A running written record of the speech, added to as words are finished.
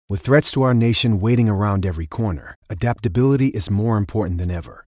With threats to our nation waiting around every corner, adaptability is more important than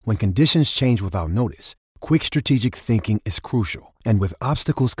ever. When conditions change without notice, quick strategic thinking is crucial. And with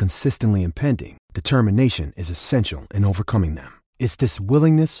obstacles consistently impending, determination is essential in overcoming them. It's this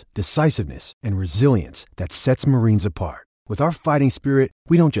willingness, decisiveness, and resilience that sets Marines apart. With our fighting spirit,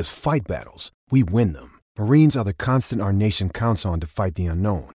 we don't just fight battles, we win them. Marines are the constant our nation counts on to fight the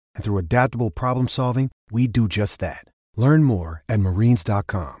unknown. And through adaptable problem solving, we do just that. Learn more at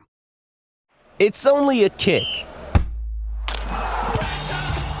marines.com. It's only a kick,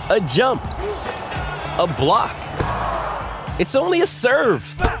 a jump, a block. It's only a serve.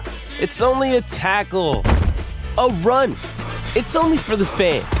 It's only a tackle, a run. It's only for the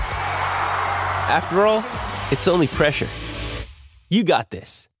fans. After all, it's only pressure. You got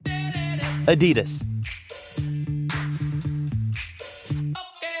this. Adidas.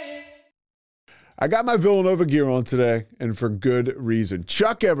 I got my Villanova gear on today, and for good reason.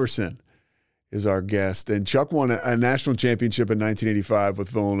 Chuck Everson is our guest, and Chuck won a national championship in 1985 with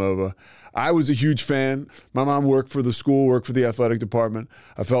Villanova. I was a huge fan. My mom worked for the school, worked for the athletic department.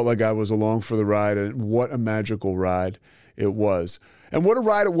 I felt like I was along for the ride, and what a magical ride it was. And what a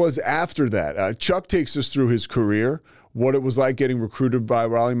ride it was after that. Chuck takes us through his career, what it was like getting recruited by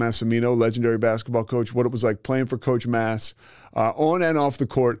Rollie Massimino, legendary basketball coach, what it was like playing for Coach Mass, on and off the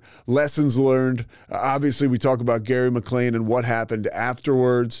court, lessons learned. Obviously, we talk about Gary McLean and what happened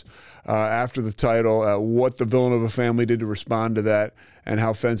afterwards, after the title, what the Villanova family did to respond to that, and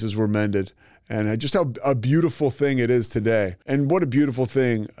how fences were mended. And just how a beautiful thing it is today. And what a beautiful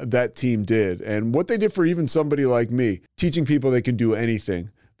thing that team did. And what they did for even somebody like me, teaching people they can do anything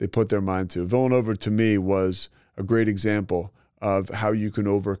they put their mind to. Villanova, to me, was a great example of how you can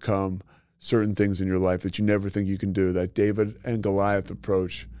overcome certain things in your life that you never think you can do. That David and Goliath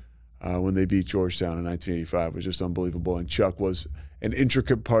approach when they beat Georgetown in 1985 was just unbelievable. And Chuck was an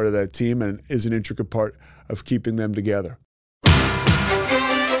intricate part of that team and is an intricate part of keeping them together.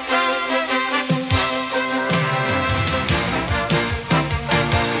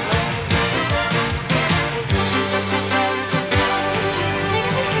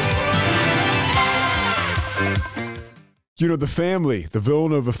 You know, the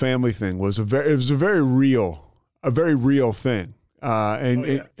Villanova family thing was a very real thing,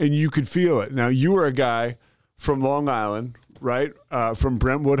 and you could feel it. Now, you were a guy from Long Island, right? From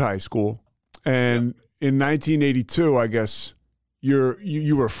Brentwood High School, and in 1982, I guess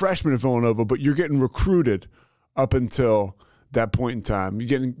you were a freshman at Villanova, but you're getting recruited up until that point in time. You're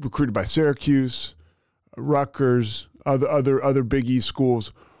getting recruited by Syracuse, Rutgers, other Big East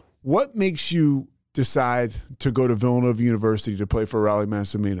schools. What makes you decide to go to Villanova University to play for Rollie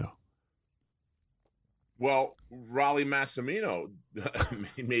Massimino? Well, Rollie Massimino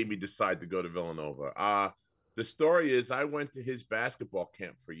made me decide to go to Villanova. The story is I went to his basketball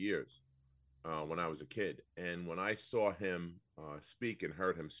camp for years when I was a kid. And when I saw him speak and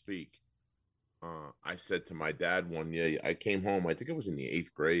heard him speak, I said to my dad one year, I came home, I think it was in the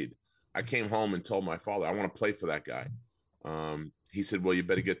 8th grade. I came home and told my father, I want to play for that guy. He said, well, you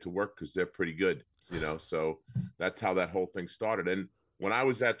better get to work because they're pretty good, you know. So that's how that whole thing started. And when I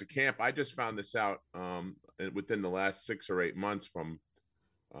was at the camp, I just found this out within the last 6 or 8 months from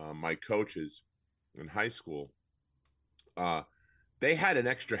my coaches in high school. They had an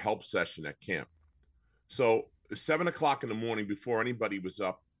extra help session at camp. So 7 o'clock in the morning, before anybody was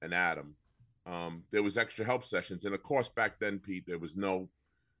up and at them, there was extra help sessions. And of course, back then, Pete, there was no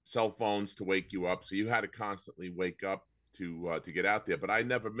cell phones to wake you up. So you had to constantly wake up to get out there. But I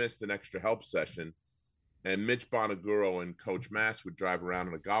never missed an extra help session. And Mitch Bonaguro and Coach Mass would drive around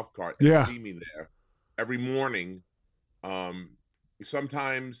in a golf cart and see me there every morning.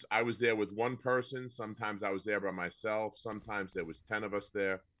 Sometimes I was there with one person. Sometimes I was there by myself. Sometimes there was 10 of us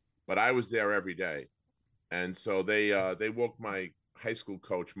there. But I was there every day. And so they woke my high school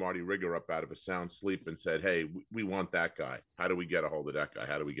coach, Marty Rigger, up out of a sound sleep and said, hey, we want that guy. How do we get a hold of that guy?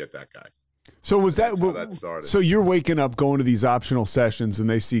 How do we get that guy? So was That's how that started. So you're waking up, going to these optional sessions, and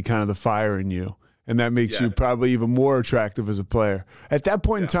they see kind of the fire in you, and that makes you probably even more attractive as a player. At that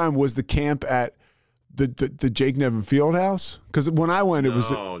point in time, was the camp at the Jake Nevin Fieldhouse? Because when I went, it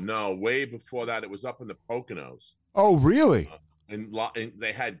was no, way before that. It was up in the Poconos. Oh, really? And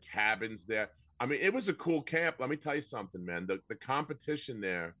they had cabins there. I mean, it was a cool camp. Let me tell you something, man. The competition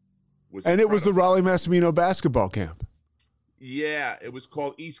there was incredible. It was the Rollie Massimino basketball camp. Yeah, it was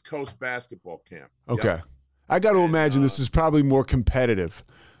called East Coast Basketball Camp. Okay. Yep. I got to imagine this is probably more competitive,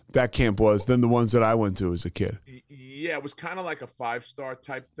 that camp was, than the ones that I went to as a kid. Yeah, it was kind of like a 5-star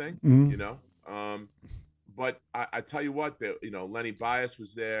type thing, Mm-hmm. you know. But I tell you what, Lenny Bias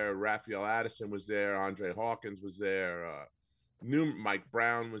was there, Raphael Addison was there, Andre Hawkins was there, New Mike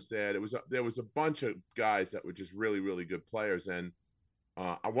Brown was there. There was a bunch of guys that were just really, really good players. And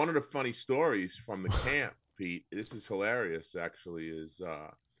one of the funny stories from the camp, Pete, this is hilarious actually, is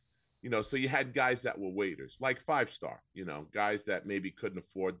so you had guys that were waiters, like 5-star, guys that maybe couldn't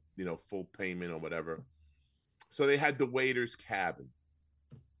afford, full payment or whatever. So they had the waiter's cabin.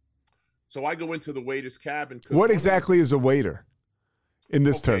 So I go into the waiter's cabin. What exactly is a waiter in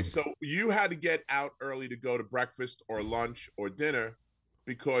this term? So you had to get out early to go to breakfast or lunch or dinner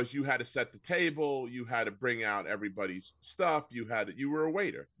because you had to set the table. You had to bring out everybody's stuff. You were a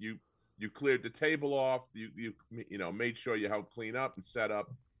waiter. You cleared the table off. You made sure you helped clean up and set up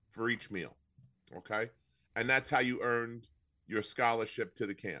for each meal. Okay. And that's how you earned your scholarship to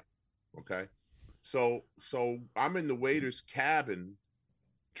the camp. Okay. So I'm in the waiter's cabin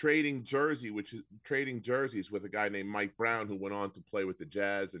trading jerseys with a guy named Mike Brown, who went on to play with the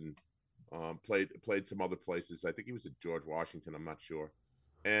Jazz and played some other places. I think he was at George Washington. I'm not sure.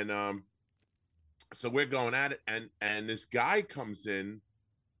 And so we're going at it, and this guy comes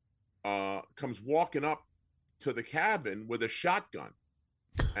walking up to the cabin with a shotgun,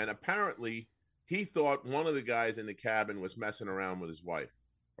 and apparently he thought one of the guys in the cabin was messing around with his wife.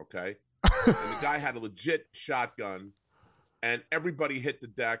 Okay. And the guy had a legit shotgun, and everybody hit the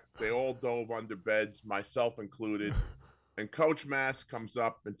deck. They all dove under beds, myself included. And Coach Mass comes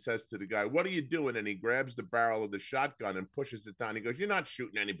up and says to the guy, "What are you doing?" And he grabs the barrel of the shotgun and pushes it down. He goes, "You're not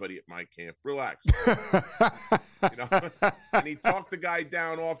shooting anybody at my camp. Relax." And he talked the guy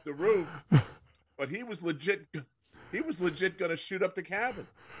down off the roof, but he was legit going to shoot up the cabin.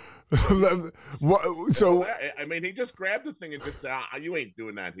 So I mean, he just grabbed the thing and just said, "You ain't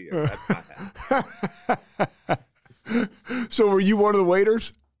doing that here. That's not happening." So were you one of the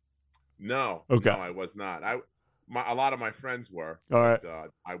waiters? No. Okay. No, I was not. A lot of my friends were. All right.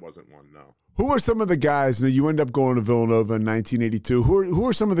 But, I wasn't one, no. Who are some of the guys, now you end up going to Villanova in 1982, who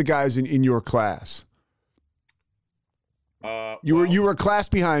are some of the guys in your class? You were a class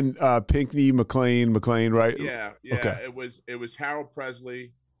behind Pinckney, McLean, right? Yeah. Okay. It was Harold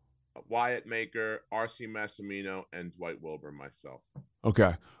Presley, Wyatt Maker, R.C. Massimino, and Dwight Wilbur, myself.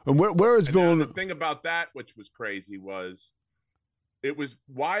 Okay. And where is Villanova? The thing about that, which was crazy, was it was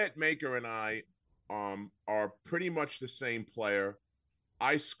Wyatt Maker and I are pretty much the same player.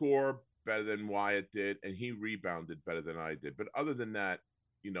 I score better than Wyatt did, and he rebounded better than I did. But other than that,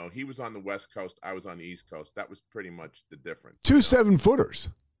 he was on the West Coast, I was on the East Coast. That was pretty much the difference. 2 7-footers.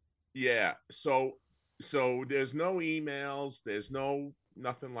 Yeah. So there's no emails. There's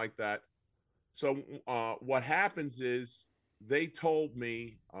nothing like that. So what happens is they told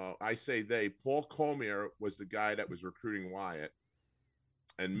me, Paul Cormier was the guy that was recruiting Wyatt,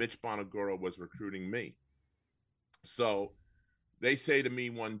 and Mitch Bonagoro was recruiting me. So they say to me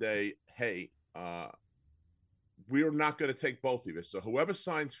one day, "Hey, we're not going to take both of you. So whoever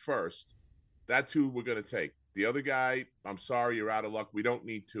signs first, that's who we're going to take. The other guy, I'm sorry, you're out of luck. We don't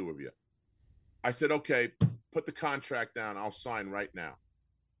need 2 of you." I said, "Okay, put the contract down. I'll sign right now."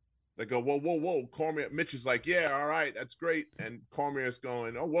 They go, whoa. Cormier. Mitch is like, "Yeah, all right, that's great." And Cormier's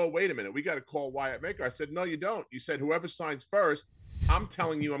going, "Oh, whoa, wait a minute. We got to call Wyatt Maker." I said, "No, you don't. You said whoever signs first. I'm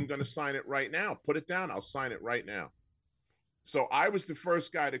telling you I'm going to sign it right now. Put it down. I'll sign it right now." So I was the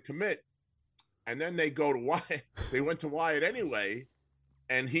first guy to commit. And then they go to Wyatt. They went to Wyatt anyway,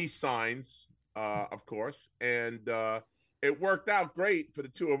 and he signs, of course. And it worked out great for the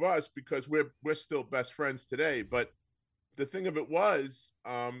 2 of us because we're still best friends today. But the thing of it was,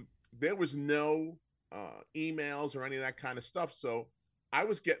 there was no emails or any of that kind of stuff. So I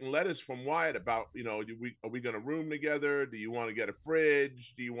was getting letters from Wyatt about, are we going to room together? Do you want to get a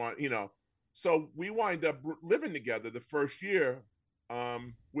fridge? Do you want, So we wind up living together the first year,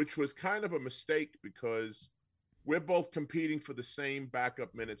 which was kind of a mistake because we're both competing for the same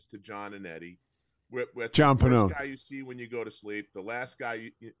backup minutes to John and Eddie. We're John the Pannone. First guy you see when you go to sleep, the last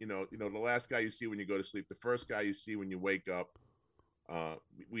guy the last guy you see when you go to sleep, the first guy you see when you wake up.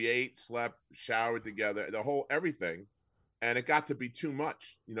 We ate, slept, showered together, the whole everything, and it got to be too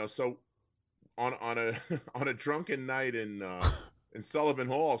much, So on a drunken night in Sullivan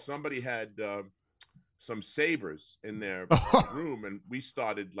Hall, somebody had some sabers in their room, and we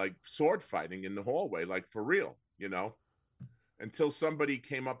started like sword fighting in the hallway, like for real, until somebody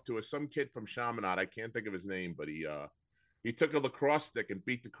came up to us, some kid from Chaminade, I can't think of his name, but he took a lacrosse stick and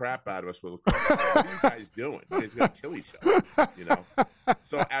beat the crap out of us with a lacrosse stick. What are you guys doing? He's going to kill each other,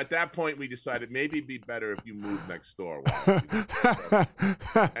 So at that point, we decided maybe it'd be better if you moved next door.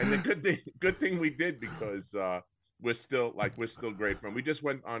 And the good thing we did because we're still great friends. We just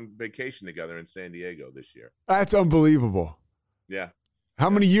went on vacation together in San Diego this year. That's unbelievable. Yeah. How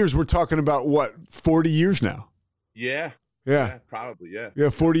many years? We're talking about, 40 years now? Yeah. Yeah. Probably. Yeah. Yeah,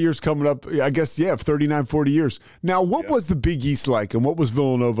 40 years coming up. I guess, 39, 40 years. Now, what was the Big East like, and what was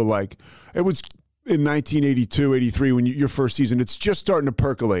Villanova like? It was in 1982, 83, when your first season. It's just starting to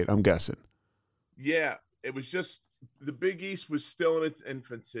percolate, I'm guessing. Yeah, it was just the Big East was still in its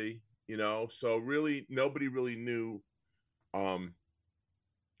infancy, so really nobody really knew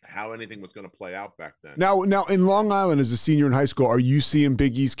how anything was going to play out back then. Now, in Long Island, as a senior in high school, are you seeing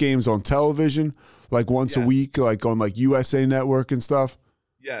Big East games on television, like once a week, like on like USA Network and stuff?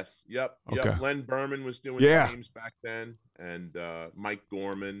 Yes. Yep. Okay. Yep. Len Berman was doing games back then, and Mike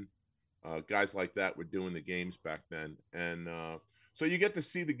Gorman, guys like that were doing the games back then, and so you get to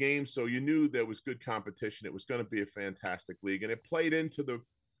see the games. So you knew there was good competition. It was going to be a fantastic league, and it played into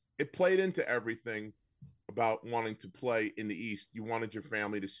everything about wanting to play in the East. You wanted your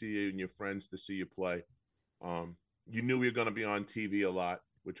family to see you and your friends to see you play. You knew you were going to be on TV a lot,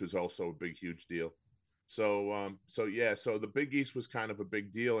 which was also a big, huge deal. So the Big East was kind of a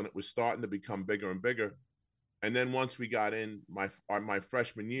big deal, and it was starting to become bigger and bigger. And then once we got in my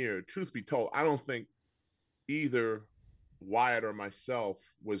freshman year, truth be told, I don't think either Wyatt or myself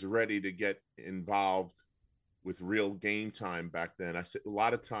was ready to get involved with real game time back then. I said a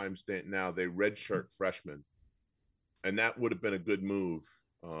lot of times now they redshirt freshmen, and that would have been a good move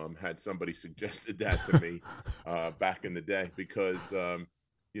had somebody suggested that to me back in the day, because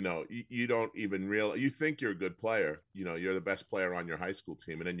you don't even you think you're a good player, you're the best player on your high school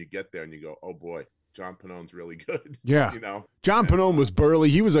team, and then you get there and you go, oh boy, John Panone's really good. Yeah, John Panone was burly.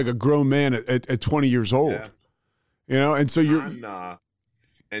 He was like a grown man at 20 years old. Yeah. And so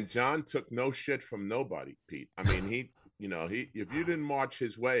and John took no shit from nobody, Pete. I mean, he if you didn't march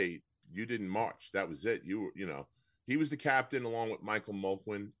his way, you didn't march. That was it. He was the captain along with Michael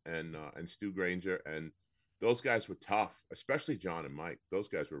Mulquin and Stu Granger, and those guys were tough, especially John and Mike. Those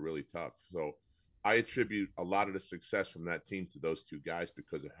guys were really tough. So I attribute a lot of the success from that team to those two guys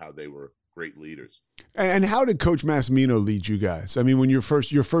because of how they were great leaders. And how did Coach Massimino lead you guys? I mean, when your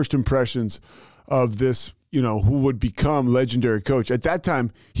first impressions of this, who would become legendary coach. At that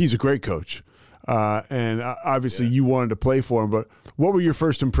time, he's a great coach. And obviously you wanted to play for him, but what were your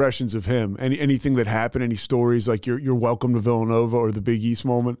first impressions of him? Anything that happened, any stories like your welcome to Villanova or the Big East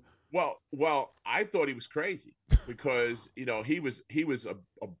moment? Well, I thought he was crazy because, he was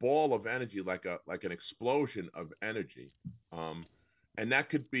a ball of energy, like an explosion of energy. And that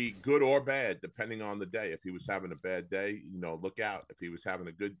could be good or bad, depending on the day. If he was having a bad day, look out. If he was having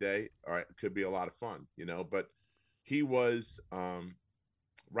a good day, all right, it could be a lot of fun, But he was,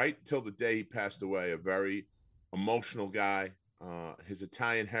 right till the day he passed away, a very emotional guy. His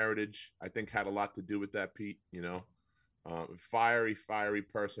Italian heritage, I think, had a lot to do with that, Pete. Fiery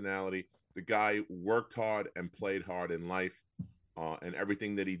personality. The guy worked hard and played hard in life, and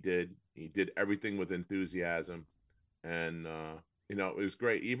everything that he did everything with enthusiasm, and it was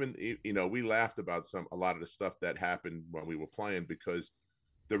great. Even, we laughed about a lot of the stuff that happened when we were playing, because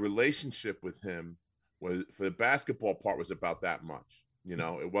the relationship with him was, for the basketball part, was about that much.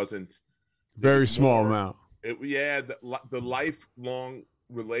 It wasn't very small amount. The lifelong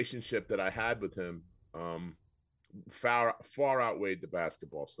relationship that I had with him far outweighed the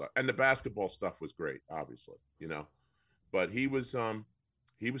basketball stuff. And the basketball stuff was great, obviously, but he was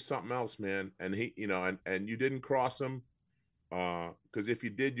something else, man. And he, and you didn't cross him. Because if you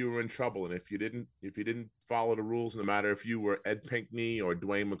did, you were in trouble, and if you didn't follow the rules, no matter if you were Ed Pinkney or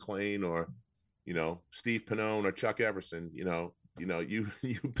Dwayne McClain or Steve Pannone or Chuck Everson, you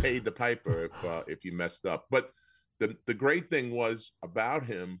paid the piper if you messed up. But the great thing was about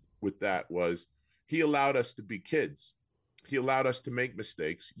him with that was he allowed us to be kids. He allowed us to make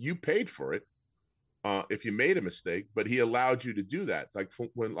mistakes. You paid for it if you made a mistake, but he allowed you to do that. Like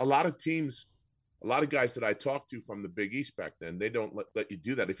when a lot of guys that I talked to from the Big East back then, they don't let you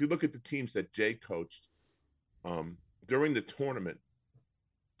do that. If you look at the teams that Jay coached during the tournament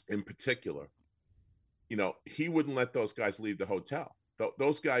in particular, he wouldn't let those guys leave the hotel.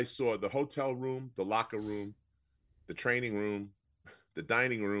 Those guys saw the hotel room, the locker room, the training room, the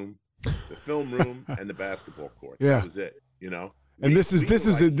dining room, the film room, and the basketball court. Yeah. That was it, And this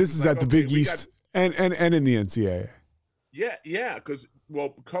is at the Big East and in the NCAA. Yeah, because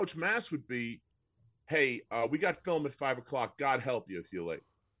Coach Mass would be, hey, we got film at 5:00. God help you if you're late.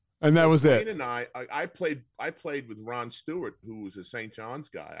 And that was it. And I played with Ron Stewart, who was a St. John's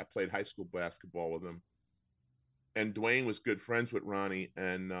guy. I played high school basketball with him. And Dwayne was good friends with Ronnie.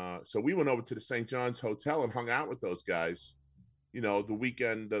 And so we went over to the St. John's Hotel and hung out with those guys, the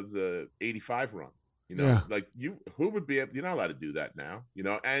weekend of the 85 run. Who would be able, you're not allowed to do that now,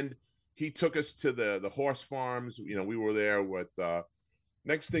 and he took us to the horse farms. We were there with,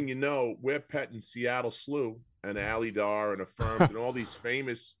 next thing you know, we're petting Seattle Slew and Ali Dar and Affirmed and all these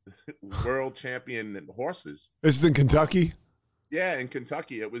famous world champion horses. This is in Kentucky? Yeah, in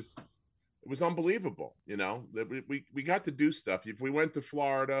Kentucky. It was unbelievable, you know. We got to do stuff. If we went to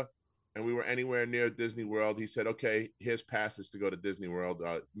Florida and we were anywhere near Disney World, he said, okay, here's passes to go to Disney World.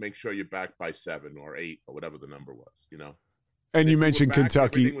 Make sure you're back by 7 or 8 or whatever the number was, you know. And you mentioned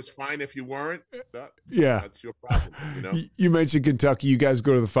Kentucky. Everything was fine. If you weren't, yeah, that's your problem, you know. You mentioned Kentucky. You guys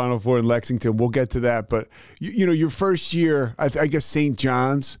go to the Final Four in Lexington. We'll get to that. But, you know, your first year, I guess St.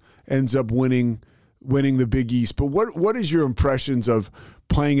 John's ends up winning the Big East. But what is your impressions of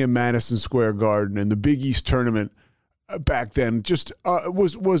playing in Madison Square Garden and the Big East tournament back then? Just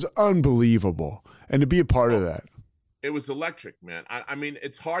was unbelievable. And to be a part of that. It was electric, man. I mean,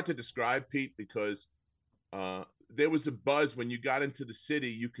 it's hard to describe, Pete, because there was a buzz when you got into the city.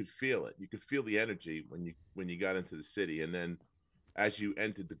 You could feel it. You could feel the energy when you got into the city, and then as you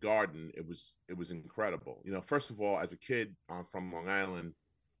entered the Garden, it was incredible. You know, first of all, as a kid from Long Island,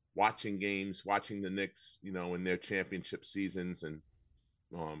 watching games, watching the Knicks, you know, in their championship seasons, and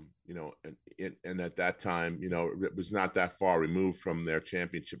you know, and at that time, you know, it was not that far removed from their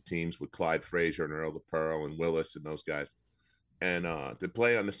championship teams with Clyde Frazier and Earl Pearl and Willis and those guys, and to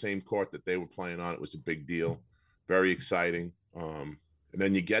play on the same court that they were playing on, it was a big deal. Very exciting. And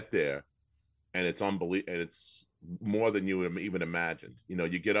then you get there and it's unbelievable. And it's more than you even imagined. You know,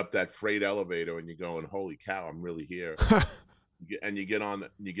 you get up that freight elevator and you're going, holy cow, I'm really here. And you get on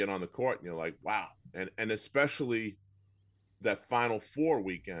the court and you're like, wow. And especially that Final Four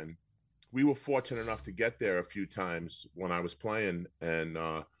weekend, we were fortunate enough to get there a few times when I was playing. And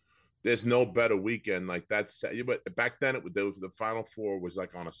there's no better weekend like that. But back then the Final Four was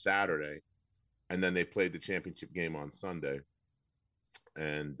like on a Saturday. And then they played the championship game on Sunday,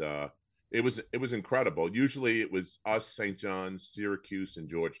 and it was incredible. Usually, it was us, St. John's, Syracuse, and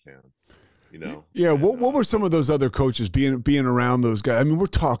Georgetown. You know. Yeah. And, what were some of those other coaches being around those guys? I mean, we're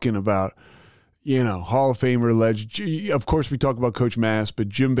talking about, you know, Hall of Famer, legend. Of course, we talk about Coach Mass, but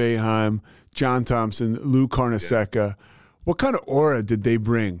Jim Boeheim, John Thompson, Lou Carnesecca. Yeah. What kind of aura did they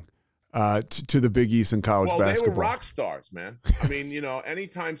bring to the Big East in college basketball? They were rock stars, man. I mean, you know,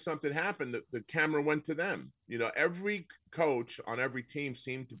 anytime something happened, the camera went to them. You know, every coach on every team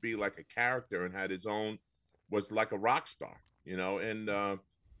seemed to be like a character and had his own, was like a rock star, you know, and, to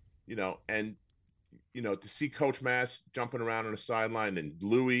see Coach Mass jumping around on the sideline and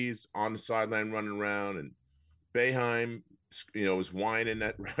Louis on the sideline running around and Boeheim, you know, was whining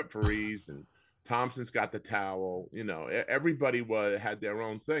at referees and Thompson's got the towel, you know, everybody had their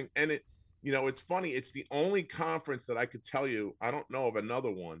own thing. And it, you know, it's funny. It's the only conference that I could tell you, I don't know of another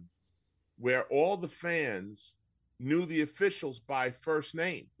one, where all the fans knew the officials by first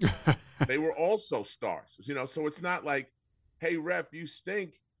name. They were also stars, you know, so it's not like, hey, ref, you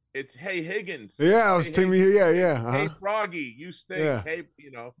stink. It's, hey, Higgins. Yeah, I was thinking, yeah. Uh-huh. Hey, Froggy, you stink. Yeah. Hey,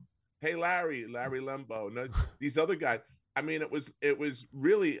 you know, hey, Larry Lembo. No, these other guys. I mean, it was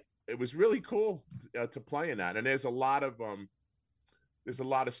really cool to play in that. And there's a lot of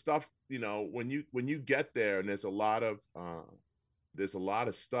stuff, you know, when you get there, and there's a lot of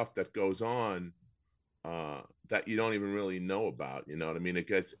stuff that goes on that you don't even really know about, you know what I mean?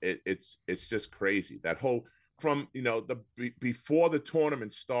 It's just crazy. That whole, from, you know, before the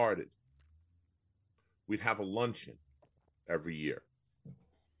tournament started, we'd have a luncheon every year.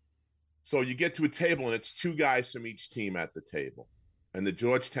 So you get to a table and it's 2 guys from each team at the table. And the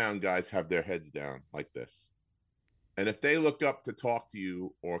Georgetown guys have their heads down like this. And if they look up to talk to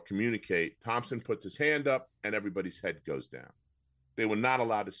you or communicate, Thompson puts his hand up and everybody's head goes down. They were not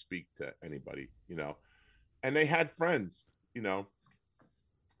allowed to speak to anybody, you know. And they had friends, you know,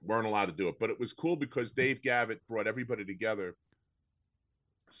 weren't allowed to do it. But it was cool because Dave Gavitt brought everybody together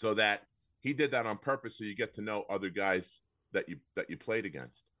so that he did that on purpose, so you get to know other guys that you played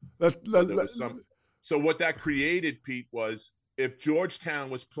against. So what that created, Pete, was if Georgetown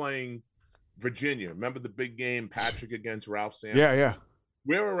was playing Virginia, remember the big game, Patrick against Ralph Sampson? Yeah.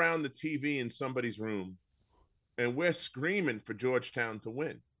 We're around the TV in somebody's room, and we're screaming for Georgetown to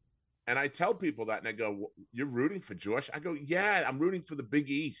win. And I tell people that, and I go, you're rooting for George? I go, yeah, I'm rooting for the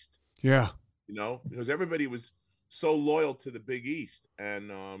Big East. Yeah. You know, because everybody was so loyal to the Big East.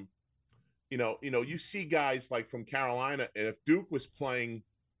 And, you see guys like from Carolina, and if Duke was playing,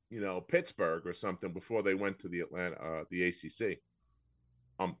 you know, Pittsburgh or something before they went to the ACC,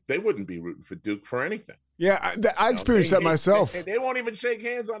 they wouldn't be rooting for Duke for anything. Yeah, I experienced that myself. They won't even shake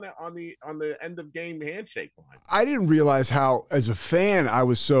hands on the end of game handshake line. I didn't realize how, as a fan, I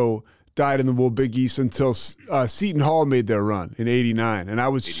was so dyed in the wool Big East until Seton Hall made their run in '89, and I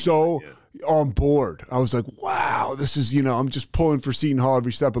was so on board. I was like, wow, this is, you know, I'm just pulling for Seton Hall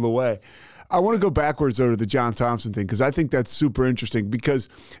every step of the way. I want to go backwards, though, to the John Thompson thing, because I think that's super interesting, because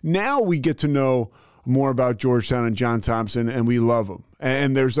now we get to know more about Georgetown and John Thompson, and we love them.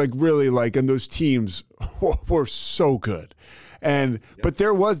 And there's and those teams were so good. But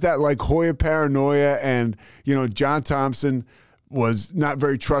there was that Hoya paranoia, and, John Thompson was not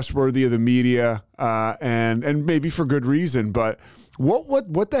very trustworthy of the media, and maybe for good reason. But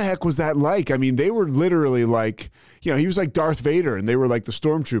what the heck was that like? I mean, they were literally he was like Darth Vader, and they were like the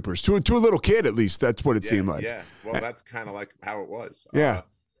stormtroopers to a little kid, at least. That's what it seemed like. Yeah, well, that's kind of like how it was. Yeah.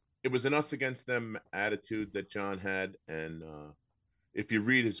 It was an us against them attitude that John had, and if you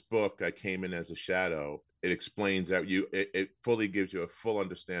read his book, I Came In as a Shadow, it explains that it fully gives you a full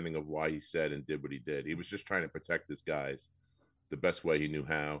understanding of why he said and did what he did. He was just trying to protect his guys the best way he knew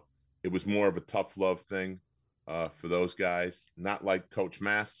how. It was more of a tough love thing for those guys, not like Coach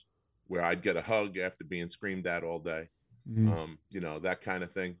Mass, where I'd get a hug after being screamed at all day. That kind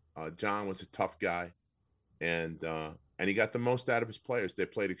of thing. John was a tough guy, and he got the most out of his players. They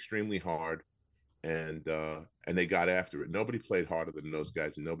played extremely hard, and they got after it. Nobody played harder than those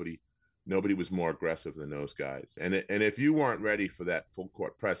guys, and nobody was more aggressive than those guys. And if you weren't ready for that full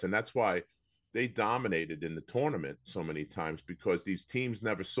court press, and that's why they dominated in the tournament so many times, because these teams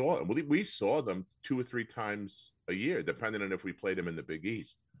never saw them. We saw them 2 or 3 times a year, depending on if we played them in the Big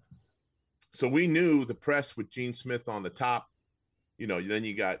East. So we knew the press with Gene Smith on the top. Then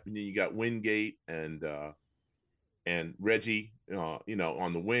you got Wingate and Reggie,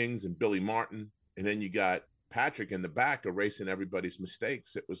 on the wings, and Billy Martin, and then you got Patrick in the back erasing everybody's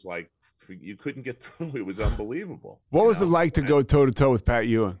mistakes. It was like you couldn't get through. It was unbelievable. What was it like to go toe to toe with Pat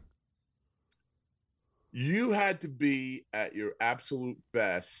Ewing? You had to be at your absolute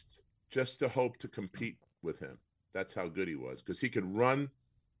best just to hope to compete with him. That's how good he was, because he could run.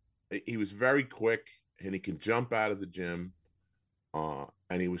 He was very quick, and he could jump out of the gym,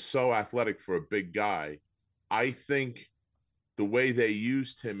 and he was so athletic for a big guy. I think the way they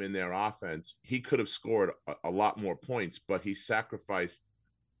used him in their offense, he could have scored a lot more points, but he sacrificed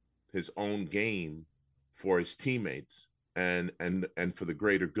his own game for his teammates and for the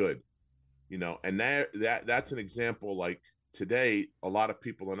greater good. And that's an example. Like today, a lot of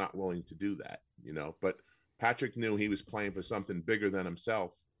people are not willing to do that, but Patrick knew he was playing for something bigger than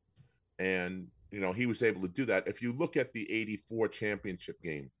himself. And, he was able to do that. If you look at the 84 championship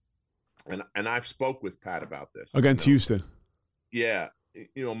game, and I've spoke with Pat about this. Against Houston. Yeah.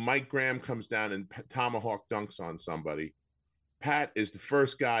 Mike Graham comes down and tomahawk dunks on somebody. Pat is the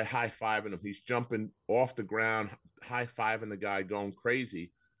first guy high-fiving him. He's jumping off the ground, high-fiving the guy, going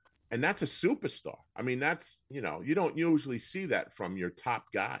crazy. And that's a superstar. I mean, that's, you don't usually see that from your top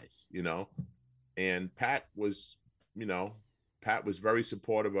guys, And Pat was very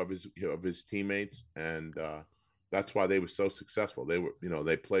supportive of his teammates, and that's why they were so successful. They were,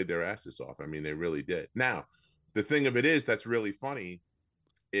 they played their asses off. I mean, they really did. Now, the thing of it is that's really funny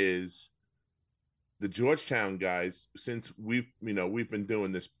is the Georgetown guys, since we've been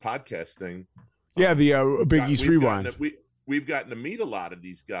doing this podcast thing. Yeah, the Big East Rewind. We've gotten to meet a lot of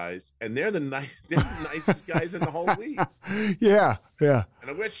these guys, and they're the nicest guys in the whole league. Yeah.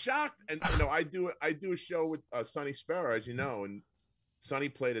 And we're shocked. And I do a show with Sonny Sparrow, as you know, and Sonny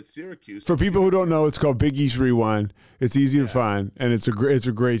played at Syracuse. For people who don't know, it's called Big East Rewind. It's easy to find, and it's a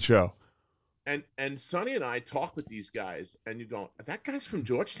great show. And Sonny and I talk with these guys, and you go, that guy's from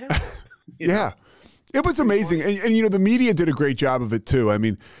Georgetown? Yeah. It was amazing. And the media did a great job of it, too. I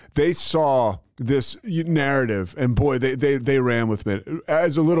mean, they saw this narrative, and, boy, they ran with it.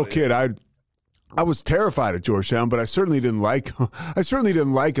 As a little kid, I was terrified of Georgetown, but I certainly didn't like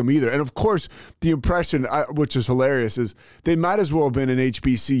him either. And, of course, the impression, which is hilarious, is they might as well have been an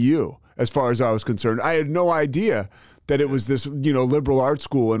HBCU as far as I was concerned. I had no idea that it was this, liberal arts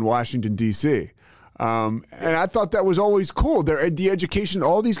school in Washington, D.C., and I thought that was always cool. The education,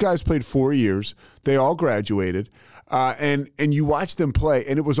 all these guys played 4 years. They all graduated. And you watch them play,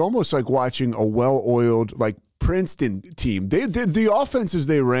 and it was almost like watching a well-oiled, Princeton team. The offenses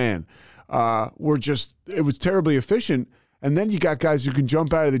they ran it was terribly efficient. And then you got guys who can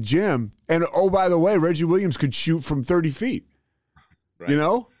jump out of the gym. And, oh, by the way, Reggie Williams could shoot from 30 feet. Right.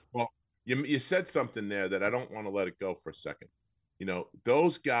 Well, you said something there that I don't want to let it go for a second.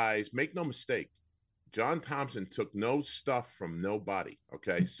 Those guys, make no mistake, John Thompson took no stuff from nobody,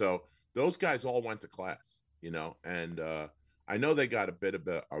 okay? So those guys all went to class, and I know they got a bit of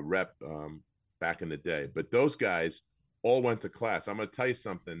a rep back in the day, but those guys all went to class. I'm going to tell you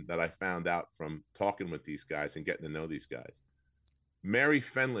something that I found out from talking with these guys and getting to know these guys. Mary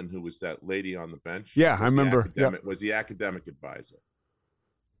Fenlon, who was that lady on the bench. Yeah, I remember. Was the academic advisor.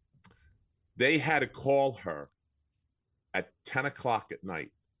 They had to call her at 10 o'clock at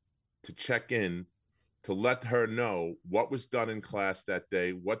night to check in, to let her know what was done in class that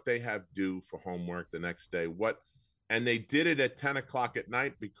day, what they have due for homework the next day, and they did it at 10 o'clock at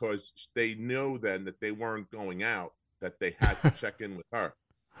night because they knew then that they weren't going out, that they had to check in with her.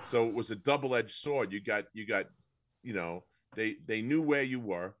 So it was a double-edged sword. You got, they knew where you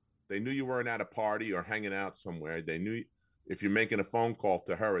were. They knew you weren't at a party or hanging out somewhere. They knew if you're making a phone call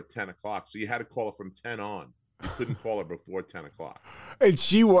to her at 10 o'clock. So you had to call her from 10 on. You couldn't call her before 10 o'clock. And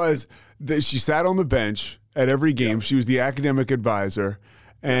she sat on the bench at every game. Yep. She was the academic advisor.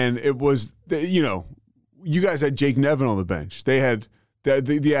 And it was, you guys had Jake Nevin on the bench. They had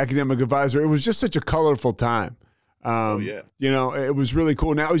the academic advisor. It was just such a colorful time. It was really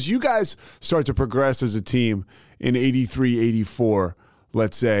cool. Now, as you guys start to progress as a team in 83, 84,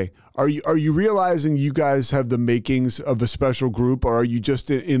 let's say, are you realizing you guys have the makings of a special group, or are you just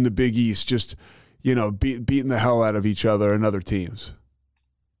in the Big East, just, beating the hell out of each other and other teams?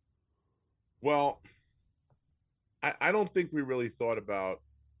 Well, I don't think we really thought about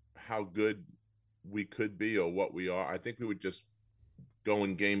how good we could be or what we are. I think we would just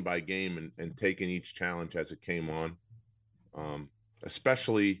going game by game and taking each challenge as it came on,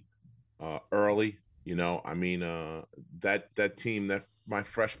 especially early. That team, that my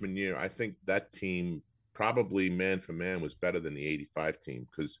freshman year, I think that team probably man for man was better than the 85 team,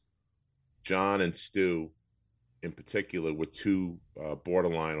 because John and Stu in particular were two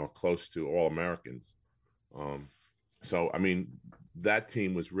borderline or close to All-Americans. That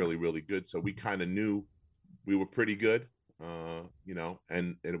team was really, really good. So we kind of knew we were pretty good, and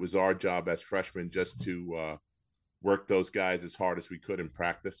it was our job as freshmen just to work those guys as hard as we could in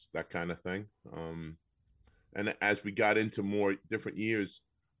practice, that kind of thing. And as we got into more different years,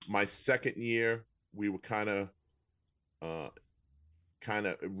 my second year, we were kind of a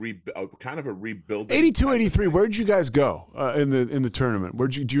rebuilding. 82, 83. Where'd you guys go in the tournament?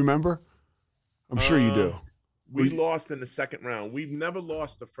 Do you remember? I'm sure you do. We lost in the second round. We've never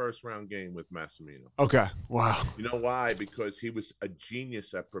lost the first round game with Massimino. Okay. Wow. You know why? Because he was a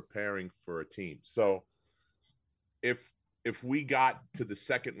genius at preparing for a team. So if we got to the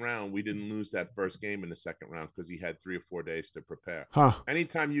second round, we didn't lose that first game in the second round because he had 3 or 4 days to prepare. Huh.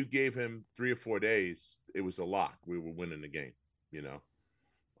 Anytime you gave him 3 or 4 days, it was a lock. We were winning the game,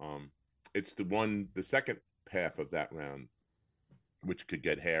 It's the second half of that round, which could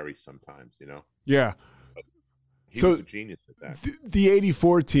get hairy sometimes, Yeah. But he was a genius at that. The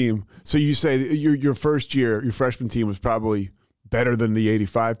 84 team, so you say your first year, your freshman team was probably better than the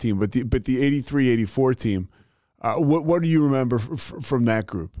 85 team, but the 83, 84 team, what do you remember from that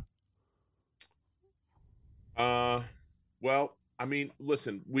group? Well,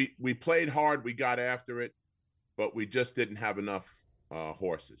 listen, we played hard, we got after it, but we just didn't have enough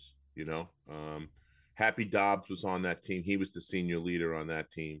horses, Happy Dobbs was on that team. He was the senior leader on that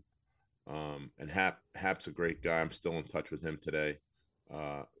team. And Hap's a great guy. I'm still in touch with him today.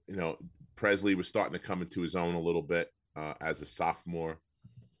 Presley was starting to come into his own a little bit as a sophomore.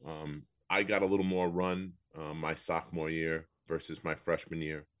 I got a little more run my sophomore year versus my freshman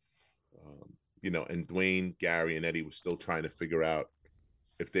year. And Dwayne, Gary, and Eddie were still trying to figure out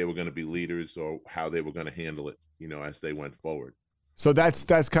if they were going to be leaders or how they were going to handle it, as they went forward. So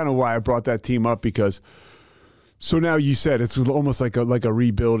that's kind of why I brought that team up, because so now you said it's almost like a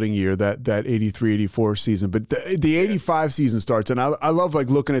rebuilding year, that 83, 84 season. But the 85 season starts, and I love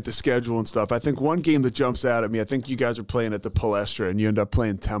looking at the schedule and stuff. I think one game that jumps out at me, I think you guys are playing at the Palestra, and you end up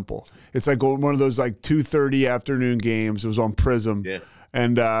playing Temple. It's like one of those 2:30 afternoon games. It was on Prism. Yeah.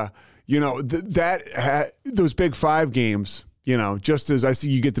 And, those Big Five games, just as I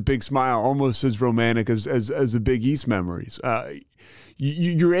see you get the big smile, almost as romantic as the Big East memories.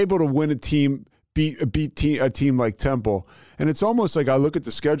 You're able to win a team, beat a team like Temple, and it's almost like I look at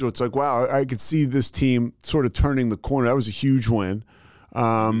the schedule. It's like, wow, I could see this team sort of turning the corner. That was a huge win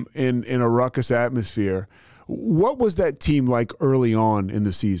in a ruckus atmosphere. What was that team like early on in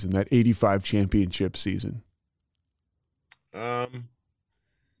the season, that 85 championship season?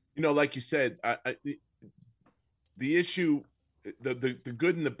 Like you said, the issue, the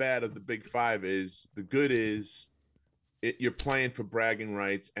good and the bad of the Big Five is, the good is you're playing for bragging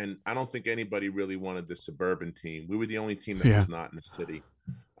rights, and I don't think anybody really wanted the suburban team. We were the only team that was not in the city.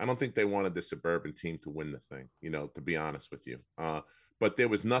 I don't think they wanted the suburban team to win the thing, to be honest with you. But there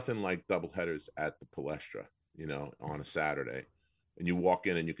was nothing like doubleheaders at the Palestra, on a Saturday. And you walk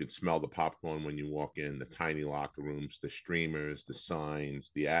in and you can smell the popcorn when you walk in, the tiny locker rooms, the streamers, the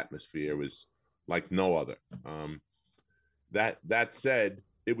signs, the atmosphere was like no other. That said,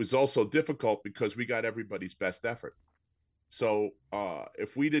 it was also difficult because we got everybody's best effort. So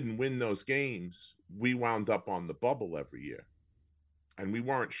if we didn't win those games, we wound up on the bubble every year. and we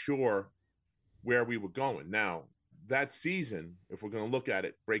weren't sure where we were going. Now, that season, if we're going to look at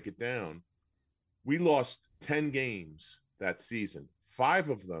it, break it down, we lost 10 games that season. 5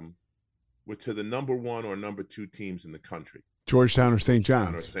 of them were to the number 1 or number 2 teams in the country. Georgetown or St.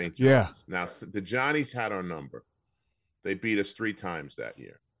 John's. Yeah. Now, the Johnnies had our number. They beat us 3 times that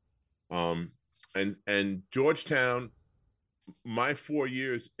year. And Georgetown, my 4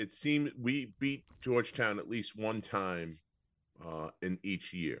 years, it seemed we beat Georgetown at least one time in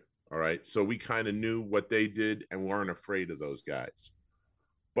each year. All right. So we kind of knew what they did and weren't afraid of those guys.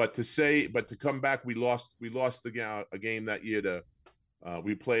 But to come back, we lost a game that year to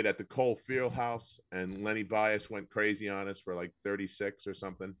we played at the Cole Fieldhouse, and Lenny Bias went crazy on us for like 36 or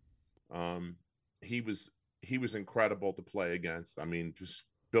something. He was incredible to play against. I mean, just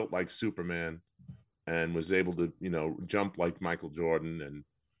built like Superman, and was able to, jump like Michael Jordan, and,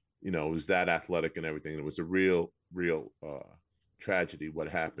 was that athletic and everything. It was a real tragedy what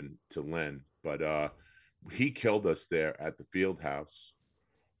happened to Len, but he killed us there at the Fieldhouse.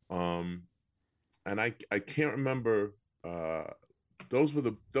 And I can't remember, those were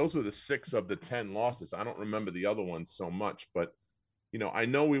the 6 of the 10 losses. I don't remember the other ones so much, but I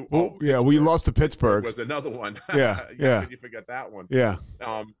know we. Well, we lost to Pittsburgh. Was another one. Yeah. You forget that one. Yeah.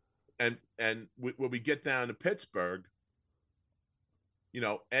 And when we get down to Pittsburgh,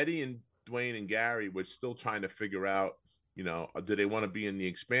 Eddie and Dwayne and Gary were still trying to figure out, do they want to be in the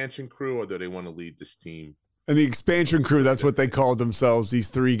expansion crew or do they want to lead this team? And the expansion crew, that's what they called themselves, these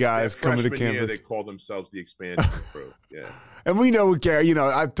 3 guys coming to campus. They called themselves the expansion crew. Yeah. And we know Gary,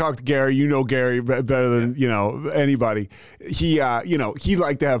 I've talked to Gary, Gary better than, anybody. He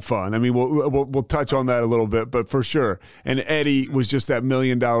liked to have fun. I mean, we'll touch on that a little bit, but for sure. And Eddie was just that $1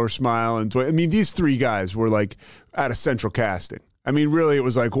 million smile. And I mean, these 3 guys were like out of central casting. I mean, really, it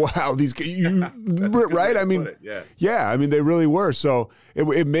was like, wow, these guys, right? I mean, yeah, I mean, they really were. So it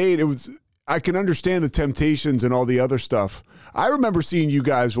was. I can understand the Temptations and all the other stuff. I remember seeing you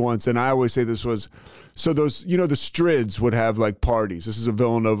guys once, and I always say this was, so those, the Strids would have like parties. This is a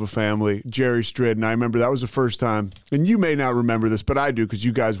Villanova family, Jerry Strid, and I remember that was the first time, and you may not remember this, but I do because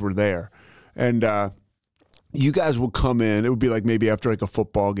you guys were there. And you guys would come in, it would be like maybe after like a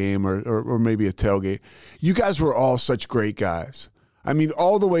football game or maybe a tailgate. You guys were all such great guys. I mean,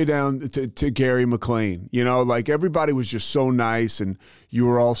 all the way down to Gary McLean, like everybody was just so nice and you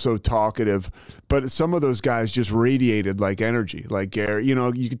were all so talkative. But some of those guys just radiated like energy. Like Gary,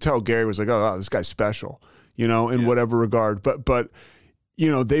 you could tell Gary was like, oh, this guy's special, in whatever regard. But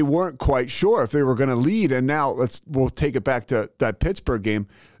they weren't quite sure if they were going to lead. And now we'll take it back to that Pittsburgh game.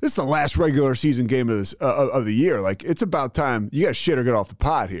 This is the last regular season game of the year. Like, it's about time. You got shit or get off the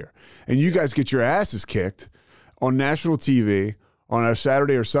pot here. And you guys get your asses kicked on national TV on a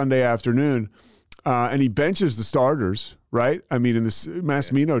Saturday or Sunday afternoon, and he benches the starters, right? I mean, and this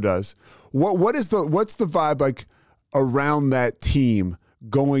Massimino does. What's the vibe like around that team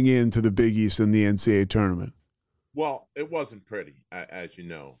going into the Big East and the NCAA tournament? Well, it wasn't pretty, as you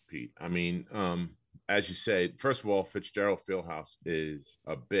know, Pete. I mean, as you say, first of all, Fitzgerald Fieldhouse is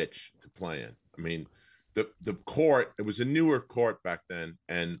a bitch to play in. I mean, the court, it was a newer court back then,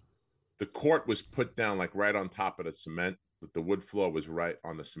 and the court was put down like right on top of the cement. But the wood floor was right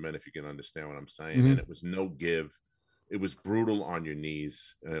on the cement, if you can understand what I'm saying. Mm-hmm. And it was no give. It was brutal on your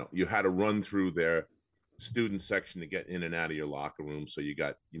knees. You had to run through their student section to get in and out of your locker room. So you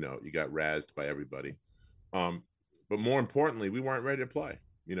got razzed by everybody. But more importantly, we weren't ready to play.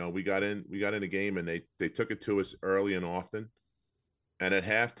 We got in a game and they took it to us early and often. And at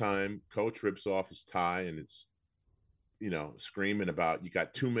halftime, coach rips off his tie and it's, screaming about, you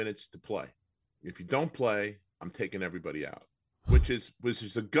got 2 minutes to play. If you don't play, I'm taking everybody out, which is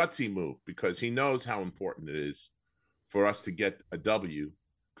a gutsy move because he knows how important it is for us to get a W.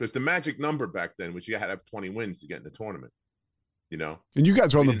 Because the magic number back then was you had to have 20 wins to get in the tournament, And you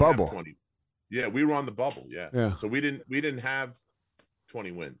guys were on the bubble. Yeah, we were on the bubble. Yeah. So we didn't have 20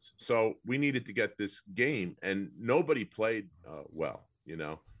 wins. So we needed to get this game, and nobody played well,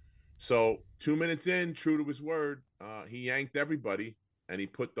 So 2 minutes in, true to his word, he yanked everybody and he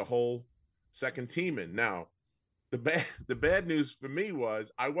put the whole second team in. Now, the bad news for me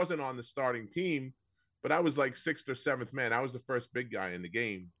was I wasn't on the starting team, but I was like 6th or 7th man. I was the first big guy in the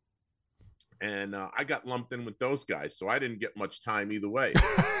game. And I got lumped in with those guys, so I didn't get much time either way.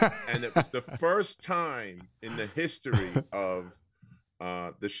 And it was the first time in the history of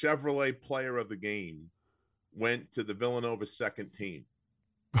the Chevrolet player of the game went to the Villanova second team.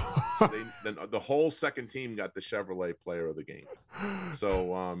 So the whole second team got the Chevrolet player of the game.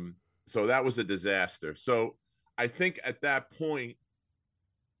 So that was a disaster. So I think at that point,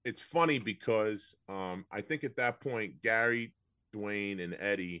 it's funny because I think at that point, Gary Dwayne and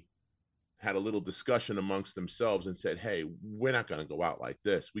Eddie had a little discussion amongst themselves and said, "Hey, we're not going to go out like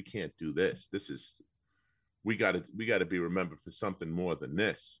this. We can't do this. We got to be remembered for something more than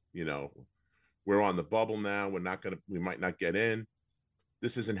this. We're on the bubble now. We might not get in.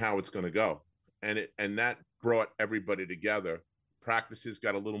 This isn't how it's going to go." And that brought everybody together. Practices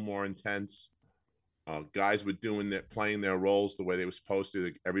got a little more intense. Guys were playing their roles the way they were supposed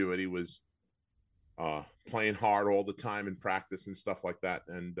to. Everybody was playing hard all the time in practice and stuff like that.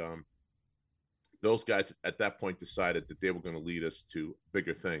 And those guys at that point decided that they were going to lead us to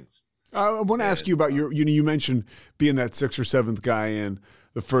bigger things. I want to ask you about you mentioned being that 6th or 7th guy in,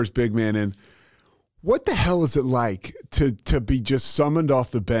 the first big man in. What the hell is it like to be just summoned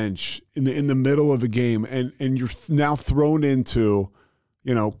off the bench in the middle of a game and you're now thrown into,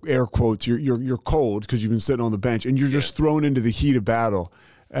 air quotes, you're cold because you've been sitting on the bench and you're just thrown into the heat of battle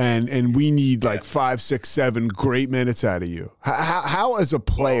and we need like 5, 6, 7 great minutes out of you. How as a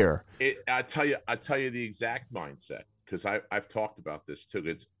player? Well, I tell you the exact mindset, because I've talked about this too.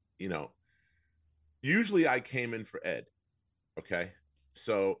 It's, usually I came in for Ed. Okay.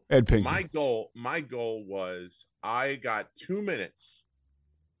 So Ed Pinckney. my goal was I got 2 minutes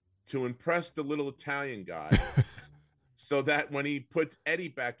to impress the little Italian guy so that when he puts Eddie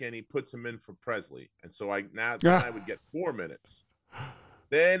back in, he puts him in for Presley. And so I would get 4 minutes.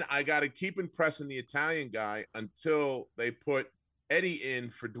 Then I got to keep impressing the Italian guy until they put Eddie in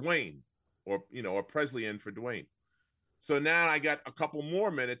for Dwayne or Presley in for Dwayne. So now I got a couple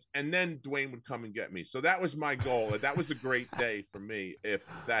more minutes, and then Dwayne would come and get me. So that was my goal. That was a great day for me if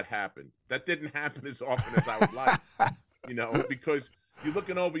that happened. That didn't happen as often as I would like, because you're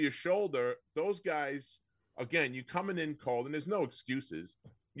looking over your shoulder. Those guys, again, you're coming in cold, and there's no excuses.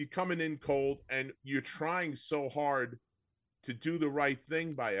 You're coming in cold, and you're trying so hard to do the right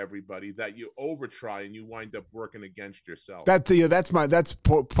thing by everybody that you overtry and you wind up working against yourself. That's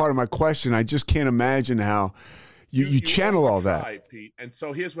part of my question. I just can't imagine how you channel all that, Pete. And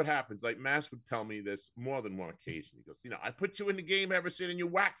so here's what happens. Like Mass would tell me this more than one occasion. He goes, I put you in the game, Everson, and you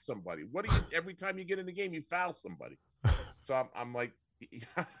whack somebody. What do you? Every time you get in the game, you foul somebody. So I'm like,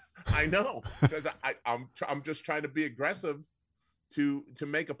 yeah, I know, because I'm just trying to be aggressive to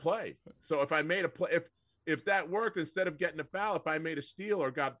make a play. So if I made a play, if that worked, instead of getting a foul, if I made a steal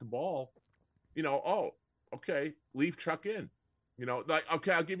or got the ball, okay, leave Chuck in.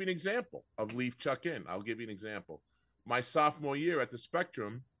 Okay, I'll give you an example of leave Chuck in. I'll give you an example. My sophomore year at the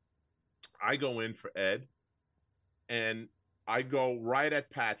Spectrum, I go in for Ed, and I go right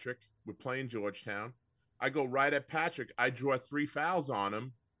at Patrick. We're playing Georgetown. I go right at Patrick. I draw 3 fouls on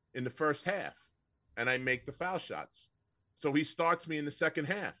him in the first half, and I make the foul shots. So he starts me in the second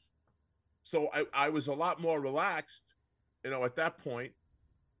half. So I was a lot more relaxed, at that point.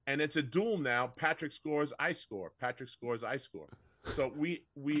 And it's a duel now. Patrick scores, I score. Patrick scores, I score. So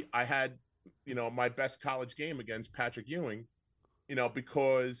I had, my best college game against Patrick Ewing,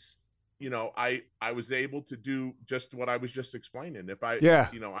 because, I was able to do just what I was just explaining. If I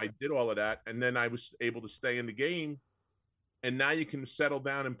did all of that, and then I was able to stay in the game, and now you can settle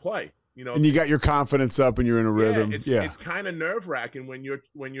down and play. And you got your confidence up and you're in a rhythm. It's kind of nerve-wracking when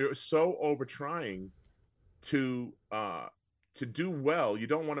you're so over trying to do well. You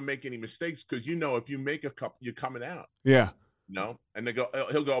don't want to make any mistakes, because if you make a couple, you're coming out. Yeah. And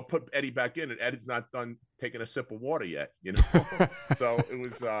he'll go put Eddie back in, and Eddie's not done taking a sip of water yet. So it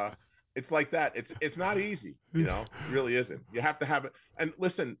was it's like that. It's not easy. It really isn't. You have to have it. And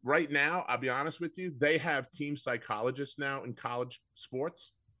listen, right now, I'll be honest with you, they have team psychologists now in college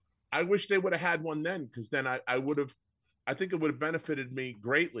sports. I wish they would have had one then, because then I think it would have benefited me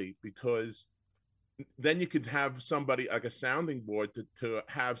greatly, because then you could have somebody like a sounding board to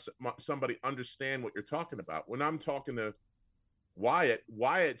have somebody understand what you're talking about. When I'm talking to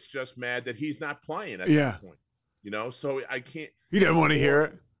Wyatt's just mad that he's not playing at that point, so I can't. He doesn't want to hear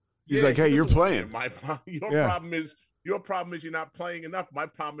it. He's like, hey, you're playing. Problem is you're not playing enough. My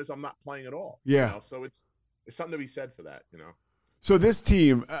problem is I'm not playing at all. Yeah. So it's something to be said for that, So this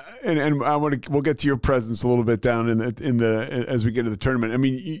team, and we'll get to your presence a little bit down in the as we get to the tournament. I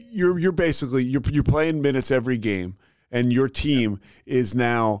mean, you're basically you're playing minutes every game, and your team is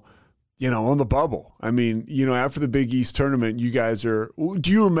now, on the bubble. I mean, after the Big East tournament, you guys are.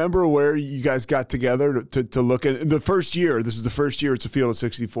 Do you remember where you guys got together to look at the first year? This is the first year it's a field of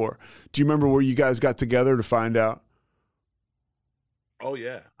 64. Do you remember where you guys got together to find out? Oh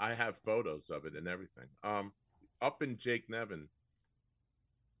yeah, I have photos of it and everything. Up in Jake Nevin.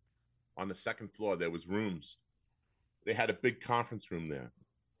 On the second floor, there was rooms. They had a big conference room there,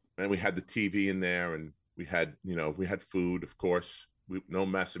 and we had the TV in there, and we had food, of course. no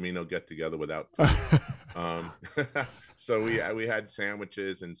Massimino get together without so we had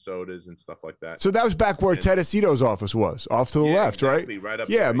sandwiches and sodas and stuff like that. So that was back where Ted Acito's office was, off to the left, exactly, right? Right up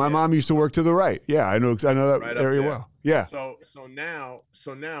yeah, there, my mom used to work to the right. Yeah, I know that right area well. Yeah. So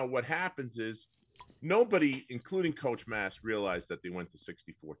now what happens is nobody, including Coach Mass, realized that they went to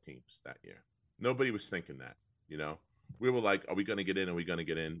 64 teams that year. Nobody was thinking that, you know. We were like, are we going to get in? Are we going to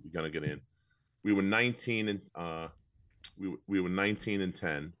get in? We're going to get in. We were 19 and we were 19 and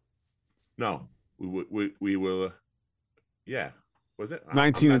 10. No, we were yeah. Was it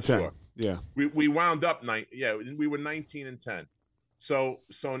 19 and 10? Sure. Yeah. We wound up we were 19 and 10. So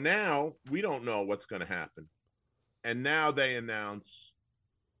now we don't know what's going to happen. And now they announce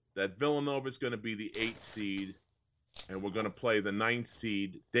that Villanova is going to be the 8th seed, and we're going to play the 9th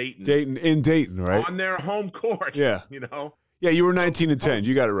seed, Dayton in Dayton, right? On their home court. Yeah. You know? Yeah, you were 19 and 10.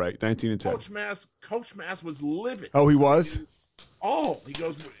 You got it right. 19 and 10. Coach Mass was livid. Oh, he was? He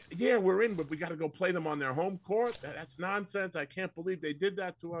goes, yeah, we're in, but we got to go play them on their home court. That's nonsense. I can't believe they did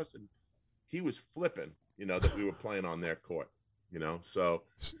that to us. And he was flipping, you know, that we were playing on their court, you know. So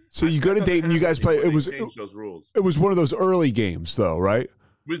you go to Dayton, you guys play. It was those rules. It was one of those early games, though, right?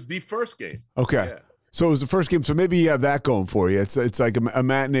 It was the first game. Okay. Yeah. So it was the first game. So maybe you have that going for you. It's like a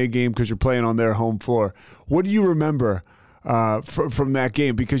matinee game because you're playing on their home floor. What do you remember from that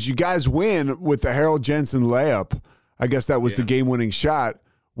game? Because you guys win with the Harold Jensen layup. I guess that was the game-winning shot.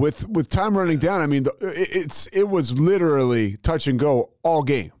 With time running down, I mean, it was literally touch and go all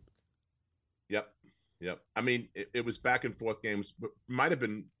game. Yep. I mean, it was back and forth games, but might have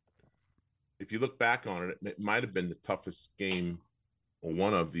been, if you look back on it, it might have been the toughest game, or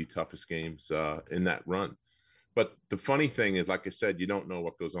one of the toughest games in that run. But the funny thing is, like I said, you don't know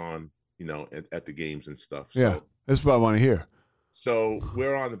what goes on, you know, at the games and stuff. So, yeah, that's what I want to hear. So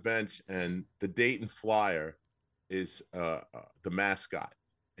we're on the bench, and the Dayton Flyer is the mascot,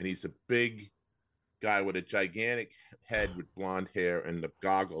 and he's a big guy with a gigantic head with blonde hair and the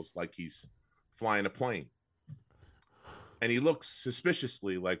goggles, like he's flying a plane, and he looks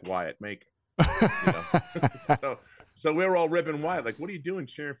suspiciously like Wyatt Maker. You know? So we're all ripping Wyatt, like, what are you doing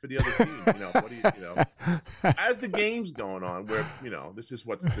cheering for the other team? You know, what do you know? As the game's going on, where, you know, this is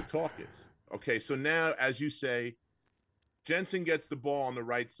what the talk is. Okay, so now, as you say, Jensen gets the ball on the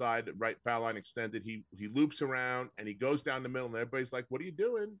right side, right foul line extended. He loops around and he goes down the middle, and everybody's like, "What are you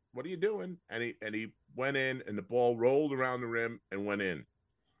doing? What are you doing?" And he went in, and the ball rolled around the rim and went in.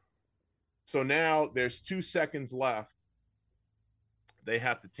 So now there's 2 seconds left. They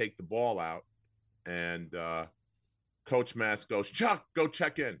have to take the ball out, and Coach Mass goes, "Chuck, go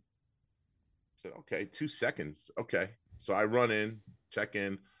check in." I said, "Okay, 2 seconds. Okay." So I run in, check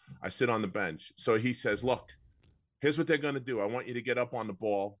in. I sit on the bench. So he says, "Look, here's what they're going to do. I want you to get up on the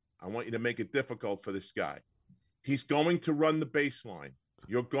ball. I want you to make it difficult for this guy. He's going to run the baseline.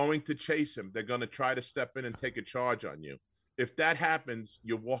 You're going to chase him. They're going to try to step in and take a charge on you. If that happens,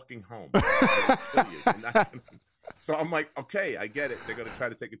 you're walking home." So I'm like, okay, I get it. They're going to try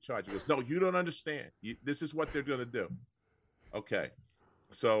to take a charge. He goes, "No, you don't understand. This is what they're going to do." Okay.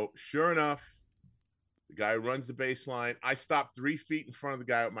 So sure enough, the guy runs the baseline. I stop 3 feet in front of the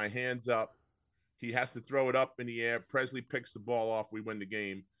guy with my hands up. He has to throw it up in the air. Presley picks the ball off. We win the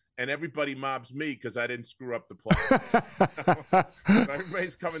game. And everybody mobs me because I didn't screw up the play. So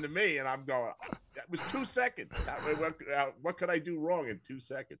everybody's coming to me, and I'm going, that was 2 seconds. What could I do wrong in 2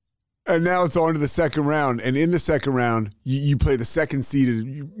 seconds? And now it's on to the second round. And in the second round, you play the second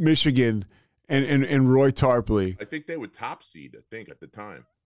seeded Michigan and Roy Tarpley. I think they were top seed, at the time.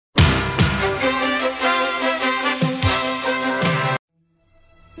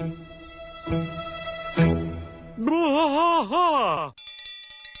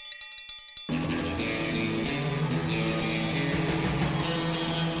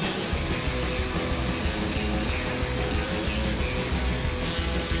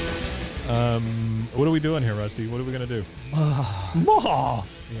 What are we doing here, Rusty? What are we going to do?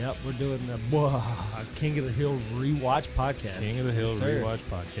 Yep, we're doing the King of the Hill Rewatch Podcast. King of the Hill Rewatch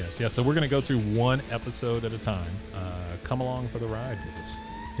Podcast. Yeah, so we're going to go through one episode at a time. Come along for the ride with us.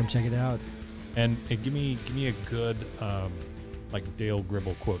 Come check it out. And give me a good like Dale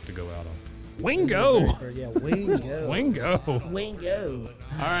Gribble quote to go out on. Wingo. Yeah, Wingo. Wingo.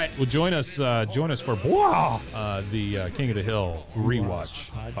 All right. Well, join us for the King of the Hill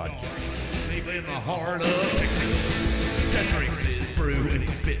Rewatch Podcast. Deep in the heart of Texas, that drinks his brew and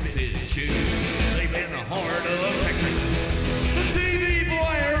he spits his chew. Deep in the heart of Texas, the TV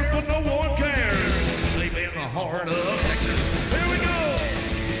blares but no one cares. Deep in the heart of Texas, here we go.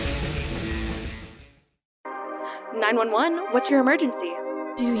 911, what's your emergency?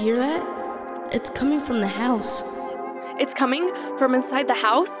 Do you hear that? It's coming from the house. It's coming from inside the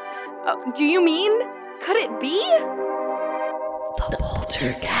house? Do you mean? Could it be? The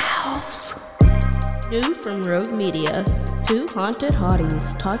Poltergeist. New from Rogue Media. Two haunted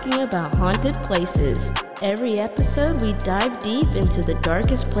hotties talking about haunted places. Every episode, we dive deep into the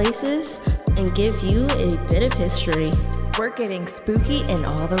darkest places and give you a bit of history. We're getting spooky in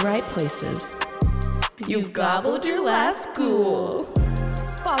all the right places. You've gobbled your last ghoul.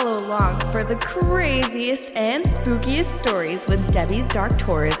 Follow along for the craziest and spookiest stories with Debbie's Dark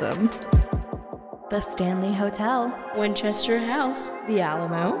Tourism. The Stanley Hotel, Winchester House, The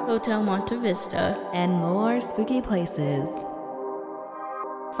Alamo, Hotel Monte Vista, and more spooky places.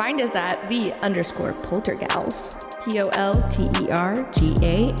 Find us at _Poltergals. POLTERGALS.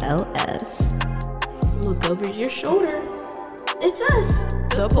 Look over your shoulder. It's us,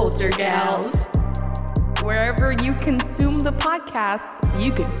 the Poltergals. Wherever you consume the podcast,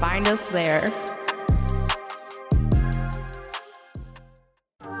 you can find us there.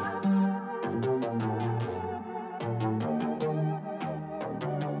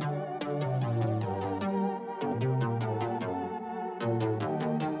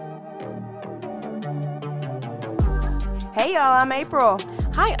 Hey y'all, I'm April.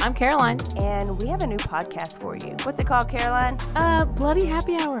 Hi, I'm Caroline. And we have a new podcast for you. What's it called, Caroline? Bloody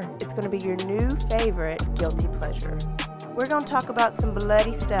Happy Hour. It's going to be your new favorite guilty pleasure. We're going to talk about some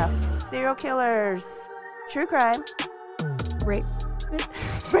bloody stuff. Serial killers, true crime, rapists.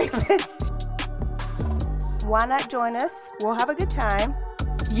 Why not join us? We'll have a good time.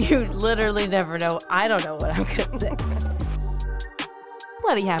 You literally never know. I don't know what I'm going to say.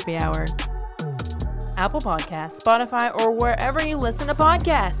 Bloody Happy Hour. Apple Podcasts, Spotify, or wherever you listen to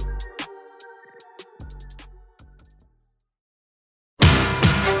podcasts.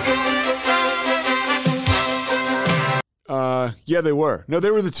 Yeah, they were. No, they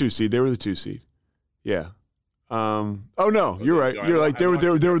were the 2 seed. Yeah. Oh no, you're right. You're like they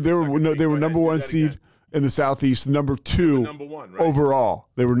were number 1 seed in the Southeast, number 2 number 1, right? overall.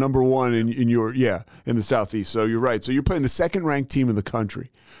 They were number 1 in in the Southeast. So you're right. So you're playing the second ranked team in the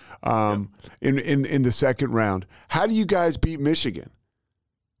country. In the second round. How do you guys beat Michigan?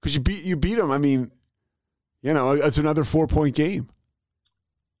 Because you beat them. I mean, it's another 4-point game.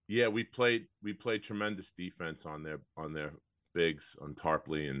 Yeah, we played tremendous defense on their bigs, on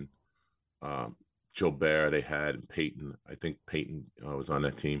Tarpley and Gilbert. They had and Peyton. I think Peyton was on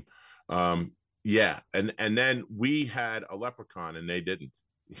that team. Yeah, and then we had a leprechaun and they didn't.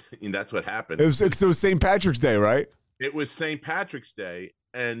 And that's what happened. It was St. Patrick's Day, right? It was St. Patrick's Day.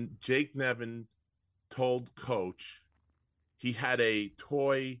 And Jake Nevin told Coach he had a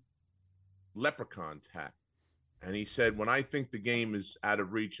toy leprechaun's hat. And he said, when I think the game is out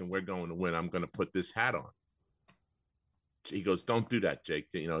of reach and we're going to win, I'm going to put this hat on. He goes, don't do that, Jake.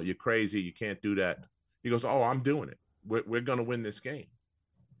 You're crazy. You can't do that. He goes, oh, I'm doing it. We're going to win this game.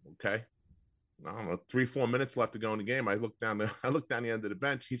 Okay. I don't know, 3-4 minutes left to go in the game. I look down the end of the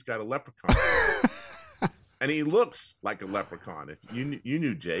bench. He's got a leprechaun. And he looks like a leprechaun. If you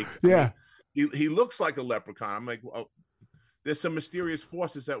knew Jake, yeah, he looks like a leprechaun. I'm like, well, there's some mysterious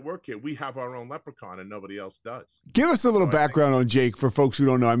forces at work here. We have our own leprechaun, and nobody else does. Give us a little background on Jake for folks who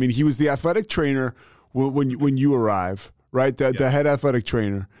don't know. I mean, he was the athletic trainer when you arrive, right? The head athletic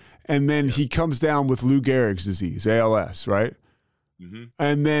trainer, and then he comes down with Lou Gehrig's disease, ALS, right? Mm-hmm.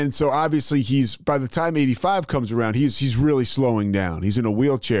 And then, so obviously, by the time 85 comes around, he's really slowing down. He's in a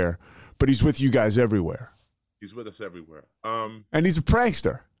wheelchair, but he's with you guys everywhere. He's with us everywhere. And he's a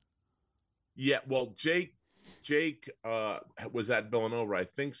prankster. Yeah, well, Jake was at Villanova, I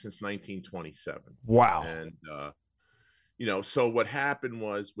think, since 1927. Wow. And, so what happened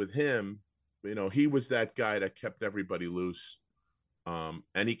was with him, he was that guy that kept everybody loose.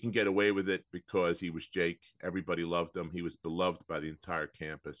 And he can get away with it because he was Jake. Everybody loved him. He was beloved by the entire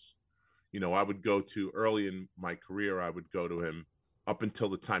campus. I would go to, early in my career, I would go to him. Up until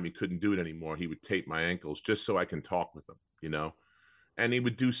the time he couldn't do it anymore, he would tape my ankles just so I can talk with him, And he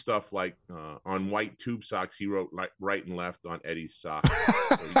would do stuff like on white tube socks, he wrote like right and left on Eddie's socks.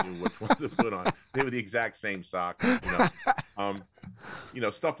 So he knew which one to put on. They were the exact same socks,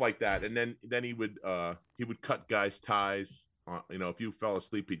 stuff like that. And then he would cut guys' ties. If you fell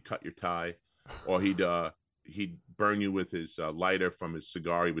asleep, he'd cut your tie, or he'd burn you with his lighter from his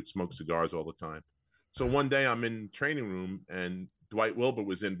cigar. He would smoke cigars all the time. So one day I'm in training room and Dwight Wilbur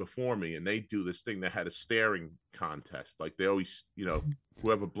was in before me, and they do this thing that had a staring contest. Like they always,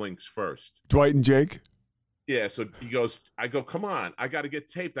 whoever blinks first. Dwight and Jake? Yeah. So I go, come on, I got to get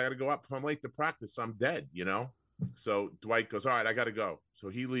taped. I got to go up. If I'm late to practice, I'm dead, So Dwight goes, all right, I got to go. So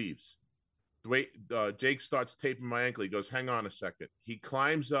he leaves. Jake starts taping my ankle. He goes, hang on a second. He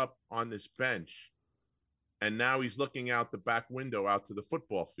climbs up on this bench And now he's looking out the back window out to the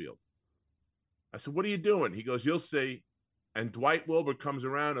football field. I said, what are you doing? He goes, you'll see. And Dwight Wilbur comes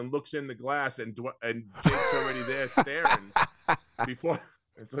around and looks in the glass, and Jake's already there staring before.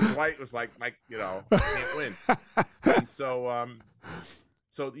 And so Dwight was like, you know, I can't win. And so,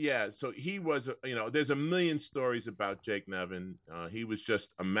 so he was, you know, there's a million stories about Jake Nevin. He was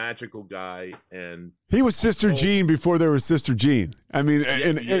just a magical guy, and he was Sister Jean before there was Sister Jean. I mean,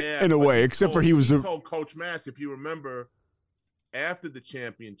 in a way, except for he told Coach Mass, if you remember, after the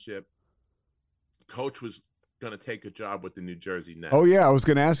championship, Coach was going to take a job with the New Jersey Nets. Oh yeah, I was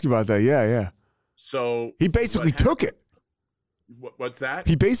going to ask you about that. Yeah. So he basically took it. What's that?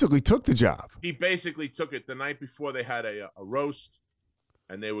 He basically took the job. He basically took it the night before. They had a roast,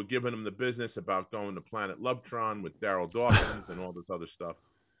 and they were giving him the business about going to Planet Lovetron with Daryl Dawkins and all this other stuff.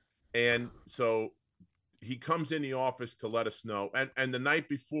 And so he comes in the office to let us know. And the night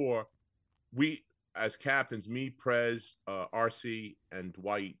before, we, as captains, me, Prez, RC, and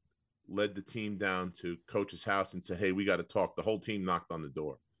Dwight, led the team down to Coach's house and said, hey, we got to talk. The whole team knocked on the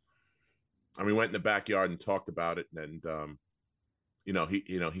door. And we went in the backyard and talked about it. And,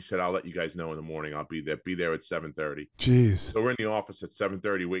 he said, I'll let you guys know in the morning. I'll be there. Be there at 7:30. Jeez. So we're in the office at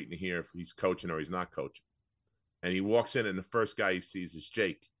 7:30 waiting to hear if he's coaching or he's not coaching. And he walks in, and the first guy he sees is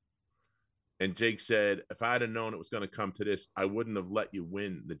Jake. And Jake said, if I had known it was going to come to this, I wouldn't have let you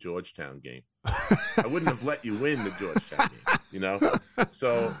win the Georgetown game. I wouldn't have let you win the Georgetown game, you know?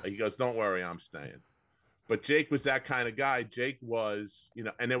 So he goes, don't worry, I'm staying. But Jake was that kind of guy. Jake was, you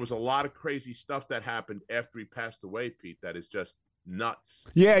know, and there was a lot of crazy stuff that happened after he passed away, Pete, that is just nuts.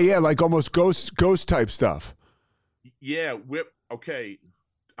 Yeah, like almost ghost type stuff. Yeah, okay.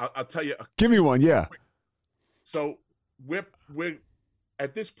 I'll tell you. Give me one, yeah. So we're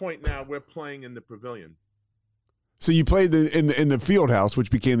at this point now, we're playing in the Pavilion. So you played in the field house,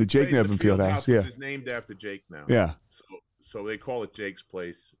 which became the Jake Nevin field house. Yeah, which is named after Jake now. Yeah. So they call it Jake's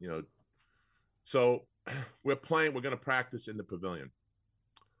place, you know. So we're playing. We're going to practice in the Pavilion,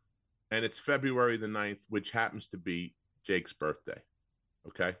 and it's February the 9th, which happens to be Jake's birthday.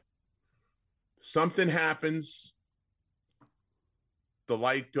 Okay. Something happens. The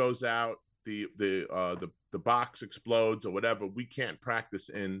light goes out. The box explodes or whatever. We can't practice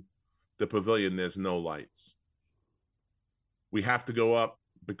in the Pavilion. There's no lights. We have to go up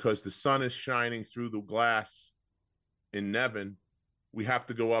because the sun is shining through the glass in Nevin. We have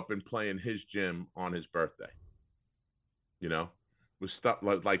to go up and play in his gym on his birthday. You know, with stuff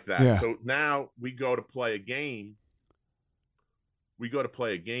like that. Yeah. So now we go to play a game. We go to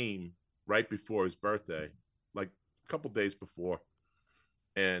play a game right before his birthday, like a couple days before.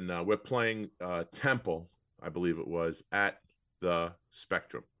 And we're playing Temple, I believe it was, at the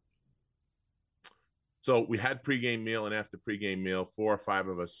Spectrum. So we had pregame meal, and after pregame meal, 4 or 5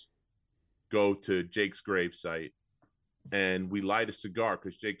 of us go to Jake's gravesite, and we light a cigar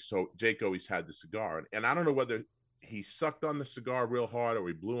because Jake always had the cigar. And I don't know whether he sucked on the cigar real hard or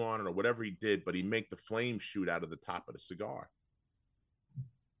he blew on it or whatever he did, but he made the flame shoot out of the top of the cigar.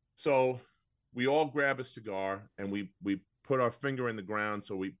 So we all grab a cigar, and we put our finger in the ground.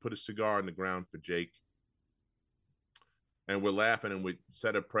 So we put a cigar in the ground for Jake. And we're laughing, and we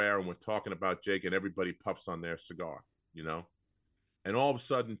said a prayer, and we're talking about Jake, and everybody puffs on their cigar, you know? And all of a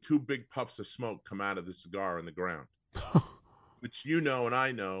sudden, 2 big puffs of smoke come out of the cigar in the ground, which you know and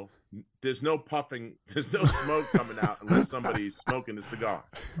I know, there's no puffing, there's no smoke coming out unless somebody's smoking the cigar,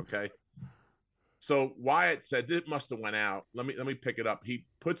 okay? So Wyatt said, it must have went out. Let me pick it up. He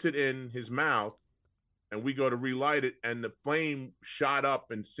puts it in his mouth, and we go to relight it, and the flame shot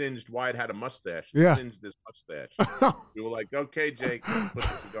up and singed. Wyatt had a mustache. Yeah. Singed his mustache. We were like, okay, Jake, put the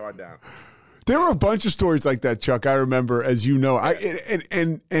cigar down. There were a bunch of stories like that, Chuck. I remember, as you know,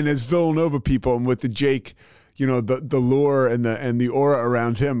 and as Villanova people, and with the Jake, you know, the lore and the aura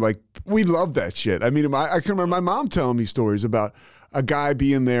around him, like, we love that shit. I mean, I can remember my mom telling me stories about a guy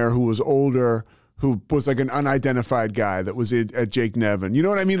being there who was older, who was like an unidentified guy that was at Jake Nevin. You know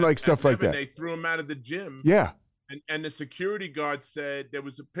what I mean? Like stuff like that. They threw him out of the gym. Yeah. And the security guard said there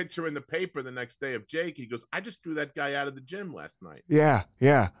was a picture in the paper the next day of Jake. He goes, I just threw that guy out of the gym last night. Yeah. He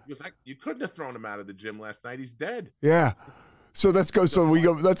goes, you couldn't have thrown him out of the gym last night. He's dead. Yeah. So let's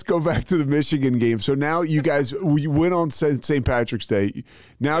go back to the Michigan game. So now you guys, we went on St. Patrick's Day.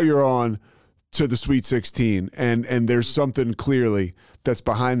 Now you're on to the Sweet 16, and there's something clearly that's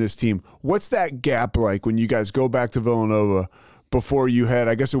behind this team. What's that gap like when you guys go back to Villanova before you head,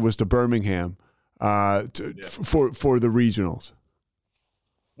 I guess it was to Birmingham, for the regionals?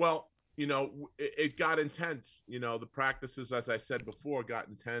 Well, you know, it got intense. You know, the practices, as I said before, got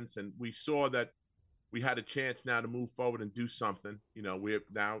intense, and we saw that we had a chance now to move forward and do something. You know,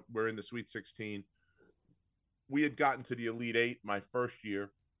 we're in the Sweet 16. we had gotten to the Elite Eight my first year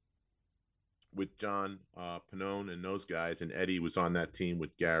with John Pannone and those guys, and Eddie was on that team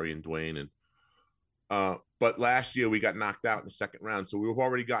with Gary and Dwayne. And but last year we got knocked out in the second round, so we've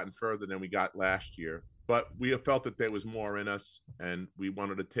already gotten further than we got last year. But we have felt that there was more in us, and we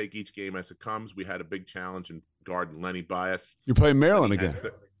wanted to take each game as it comes. We had a big challenge in guarding Lenny Bias. You're playing Maryland again.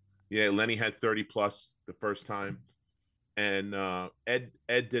 Lenny had 30+ the first time. And Ed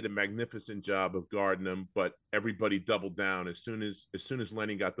did a magnificent job of guarding him, but everybody doubled down. As soon as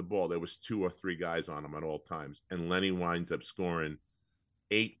Lenny got the ball, there was 2 or 3 guys on him at all times. And Lenny winds up scoring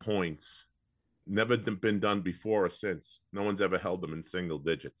 8 points. Never been done before or since. No one's ever held them in single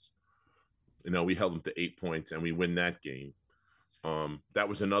digits. We held them to 8 points, and we win that game. That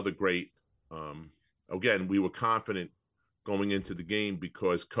was another great. Again, we were confident going into the game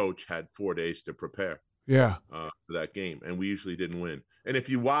because Coach had 4 days to prepare. Yeah. For that game, and we usually didn't win. And if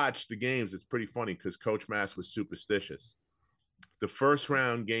you watch the games, it's pretty funny because Coach Mass was superstitious. The first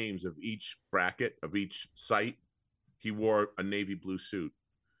round games of each bracket of each site, he wore a navy blue suit.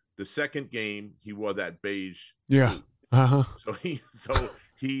 The second game, he wore that beige suit. So he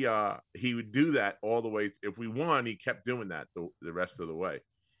would do that all the way. If we won, he kept doing that the rest of the way.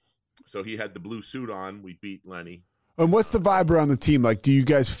 So he had the blue suit on. We beat Lenny. And what's the vibe around the team? Like, do you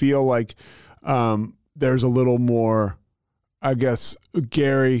guys feel like there's a little more, I guess,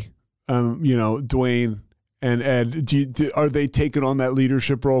 Gary, Dwayne and Ed, are they taking on that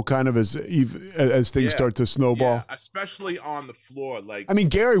leadership role kind of as things start to snowball? Yeah, especially on the floor.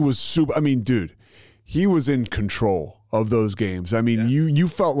 Gary was super. Dude, he was in control of those games. You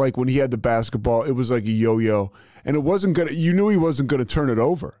felt like when he had the basketball, it was like a yo-yo, and it wasn't gonna. You knew he wasn't gonna turn it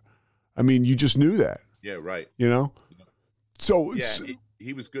over. You just knew that. Yeah, right. So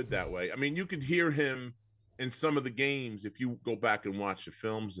he was good that way. You could hear him in some of the games. If you go back and watch the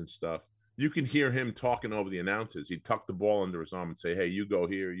films and stuff, you can hear him talking over the announcers. He'd tuck the ball under his arm and say, "Hey, you go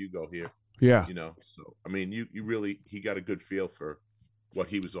here, you go here." Yeah. So he got a good feel for what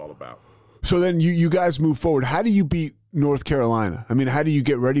he was all about. So then you guys move forward. How do you beat North Carolina? How do you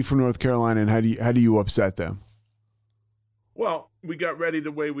get ready for North Carolina, and how do you upset them? Well, we got ready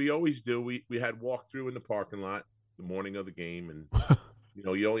the way we always do. We had walkthrough in the parking lot the morning of the game, and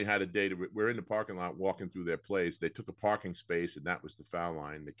you only had a day to. We're in the parking lot walking through their plays. They took a parking space, and that was the foul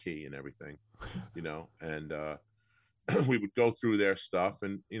line, the key, and everything. And we would go through their stuff,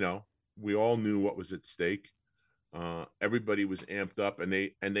 and we all knew what was at stake. Everybody was amped up, and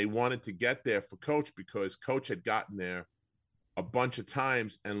they wanted to get there for Coach because Coach had gotten there a bunch of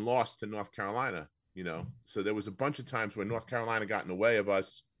times and lost to North Carolina. So there was a bunch of times when North Carolina got in the way of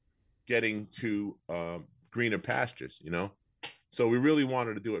us getting to greener pastures. So we really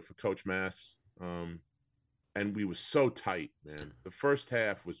wanted to do it for Coach Mass, and we were so tight, man. The first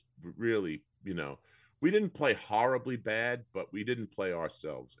half was really, we didn't play horribly bad, but we didn't play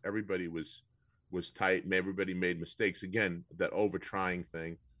ourselves. Everybody was tight, and everybody made mistakes. Again, that over-trying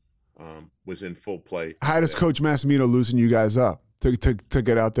thing was in full play. How does Coach Massimino loosen you guys up to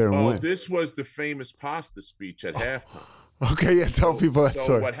get out there and win? This was the famous pasta speech at halftime. Okay, yeah, tell people that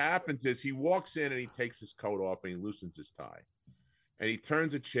story. So what happens is he walks in and he takes his coat off and he loosens his tie. And he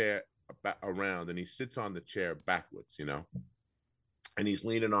turns a chair around and he sits on the chair backwards, and he's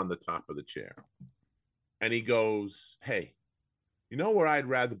leaning on the top of the chair. And he goes, "Hey, you know where I'd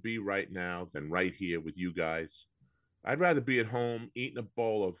rather be right now than right here with you guys? I'd rather be at home eating a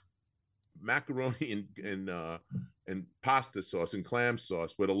bowl of macaroni and pasta sauce and clam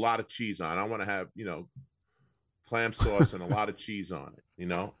sauce with a lot of cheese on. I want to have, clam sauce and a lot of cheese on it,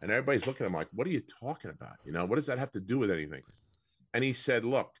 And everybody's looking at him like, what are you talking about? What does that have to do with anything?" And he said,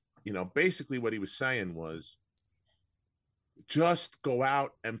 look, basically what he was saying was, just go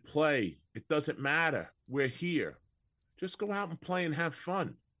out and play. It doesn't matter. We're here. Just go out and play and have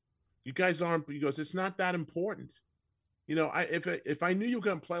fun. You guys aren't, he goes, it's not that important. If I knew you were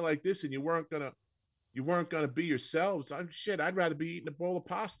going to play like this and you weren't going to be yourselves, I'd rather be eating a bowl of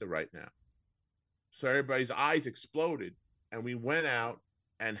pasta right now. So everybody's eyes exploded, and we went out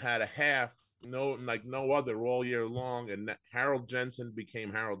and had a half, no other all year long. And Harold Jensen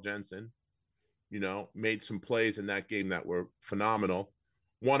became Harold Jensen, made some plays in that game that were phenomenal.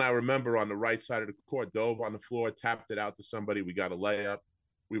 One I remember on the right side of the court, dove on the floor, tapped it out to somebody. We got a layup.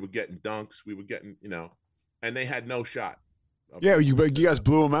 We were getting dunks. We were getting, and they had no shot. Yeah, you guys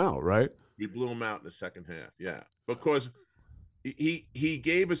blew them out, right? We blew them out in the second half, yeah. Because he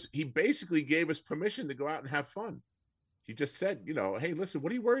basically gave us permission to go out and have fun. He just said, hey, listen,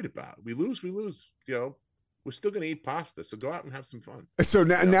 what are you worried about? We lose. We're still going to eat pasta, so go out and have some fun. So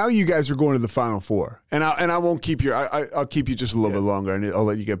now you guys are going to the Final Four, and I won't keep you. I'll keep you just a little bit longer, and I'll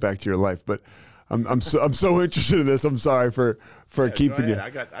let you get back to your life. But I'm so interested in this. I'm sorry for keeping you. I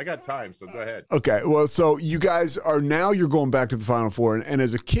got time, so go ahead. Okay, well, so you guys are now you're going back to the Final Four, and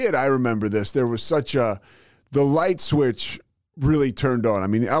as a kid, I remember this. There was the light switch really turned on. I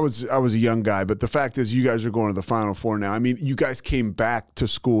mean, I was a young guy, but the fact is, you guys are going to the Final Four now. I mean, you guys came back to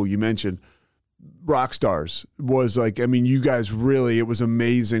school. You mentioned rock stars was like. I mean, you guys really. It was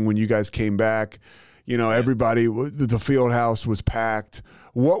amazing when you guys came back. You know, everybody. The field house was packed.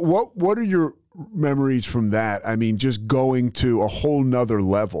 What are your memories from that? I mean, just going to a whole nother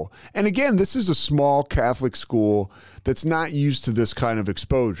level. And again, this is a small Catholic school that's not used to this kind of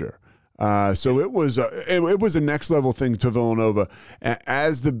exposure. So it was a next level thing to Villanova.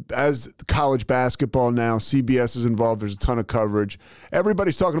 As college basketball now, CBS is involved. There's a ton of coverage.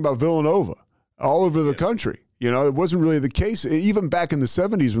 Everybody's talking about Villanova all over the country. You know, it wasn't really the case. Even back in the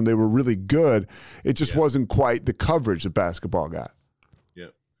 70s when they were really good, it just wasn't quite the coverage that basketball got. Yeah.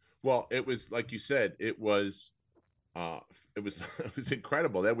 Well, it was like you said, it was it was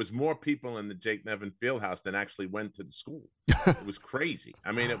incredible. There was more people in the Jake Nevin Fieldhouse than actually went to the school. It was crazy.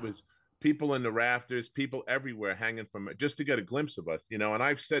 I mean, it was people in the rafters, people everywhere hanging from it just to get a glimpse of us, you know. And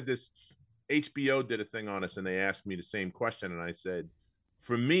I've said this, HBO did a thing on us and they asked me the same question. And I said,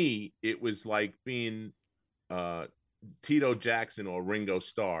 for me, it was like being Tito Jackson or Ringo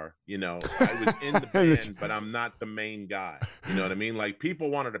Starr, you know. I was in the band, but I'm not the main guy. You know what I mean? Like, people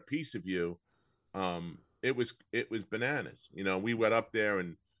wanted a piece of you. It was bananas. You know, we went up there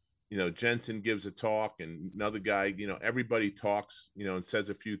and, you know, Jensen gives a talk and another guy, you know, everybody talks, you know, and says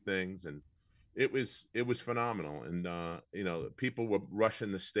a few things. And it was phenomenal. And, you know, people were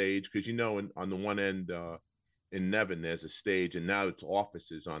rushing the stage because, you know, on the one end in Nevin, there's a stage, and now it's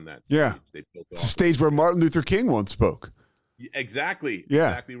offices on that stage. Yeah. They built it's a stage where Martin Luther King once spoke. Exactly. Yeah.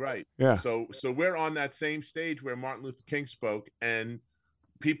 Exactly right. Yeah. So we're on that same stage where Martin Luther King spoke, and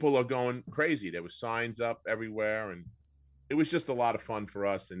people are going crazy. There was signs up everywhere, and it was just a lot of fun for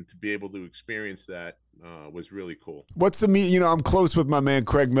us, and to be able to experience that was really cool. What's the media? You know, I'm close with my man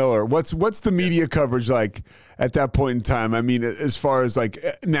Craig Miller. What's the media coverage like at that point in time? I mean, as far as like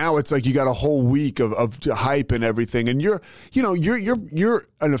now, it's like you got a whole week of hype and everything, and you're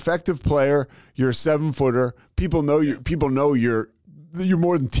an effective player. You're a 7-footer. People know you. People know you're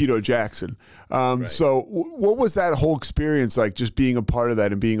more than Tito Jackson. Right. So, what was that whole experience like? Just being a part of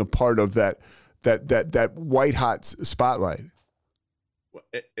that and being a part of that white hot spotlight. Well,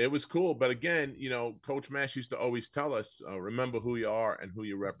 it was cool, but again, you know, Coach Mash used to always tell us, remember who you are and who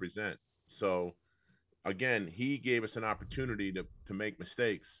you represent. So again, he gave us an opportunity to make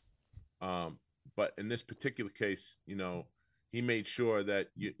mistakes. But in this particular case, you know, he made sure that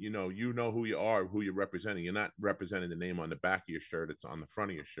you know who you are, who you're representing. You're not representing the name on the back of your shirt, it's on the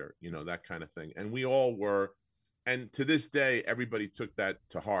front of your shirt, you know, that kind of thing. And we all were, and to this day, everybody took that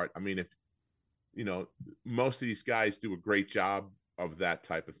to heart. I mean, if you know, most of these guys do a great job of that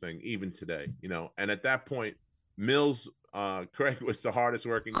type of thing, even today, you know. And at that point, Mills, Craig was the hardest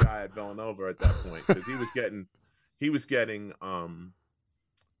working guy at Villanova at that point, because he was getting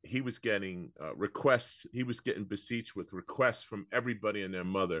requests. He was getting beseeched with requests from everybody and their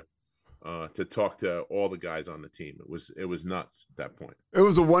mother to talk to all the guys on the team. It was nuts at that point. It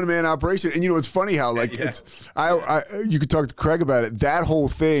was a one-man operation. And you know, it's funny how like you could talk to Craig about it. That whole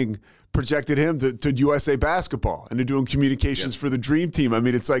thing projected him to USA Basketball and to doing communications for the Dream Team. I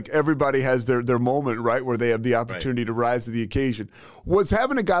mean, it's like everybody has their moment, right, where they have the opportunity to rise to the occasion. Was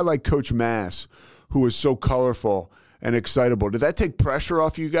having a guy like Coach Mass, who was so colorful and excitable, did that take pressure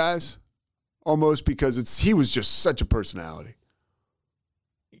off you guys? Almost, because he was just such a personality.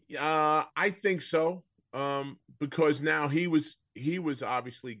 I think so, because now he was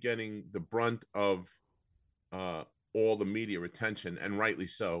obviously getting the brunt of all the media attention, and rightly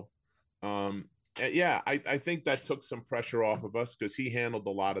so. I think that took some pressure off of us because he handled a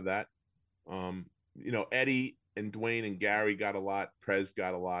lot of that. You know, Eddie and Dwayne and Gary got a lot, Prez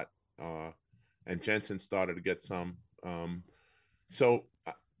got a lot, and Jensen started to get some. So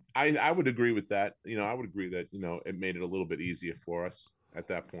I would agree with that. You know, I would agree that, you know, it made it a little bit easier for us at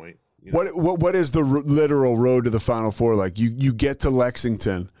that point. You know? What is the literal road to the Final Four like? You get to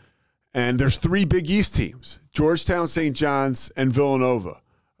Lexington, and there's 3 Big East teams: Georgetown, St. John's, and Villanova.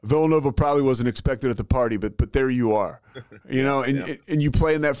 Villanova probably wasn't expected at the party, but there you are, you know, and you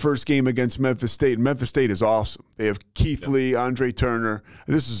play in that first game against Memphis State, and Memphis State is awesome. They have Keith Lee, Andre Turner.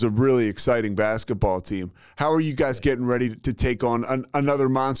 This is a really exciting basketball team. How are you guys getting ready to take on another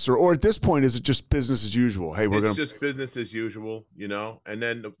monster? Or at this point, is it just business as usual? Hey, it's just business as usual, you know. And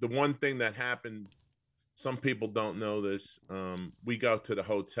then the one thing that happened, some people don't know this, we go to the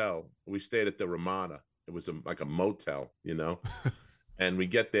hotel. We stayed at the Ramada. It was like a motel, you know. And we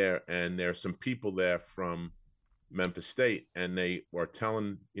get there, and there's some people there from Memphis State, and they were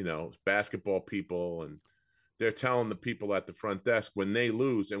telling, basketball people, and they're telling the people at the front desk when they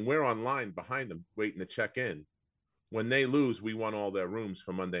lose, and we're online behind them waiting to check in. When they lose, we want all their rooms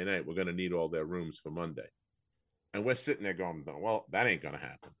for Monday night. We're going to need all their rooms for Monday. And we're sitting there going, well, that ain't going to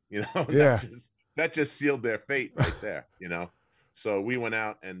happen. Yeah. That just sealed their fate right there, So we went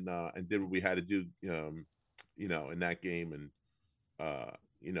out and did what we had to do, in that game. And,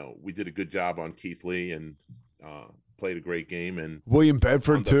 we did a good job on Keith Lee and played a great game. And William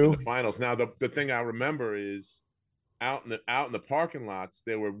Bedford too. In the finals. Now, the thing I remember is out in the parking lots,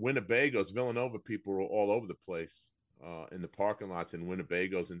 there were Winnebagos. Villanova people were all over the place in the parking lots and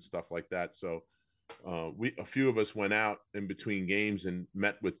Winnebagos and stuff like that. So a few of us went out in between games and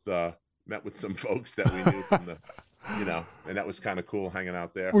met with some folks that we knew from the, and that was kind of cool hanging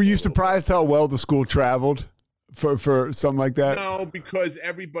out there. Were you surprised how well the school traveled for something like that? No, because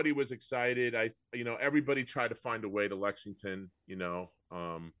everybody was excited. Everybody tried to find a way to Lexington. A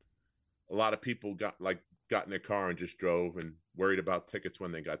lot of people got in their car and just drove and worried about tickets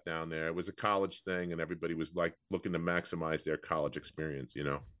when they got down there. It was a college thing, and everybody was looking to maximize their college experience.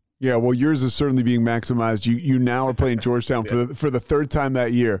 Yeah, well, yours is certainly being maximized. You now are playing Georgetown for the third time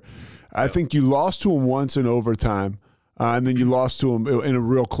that year. I think you lost to them once in overtime, and then you lost to them in a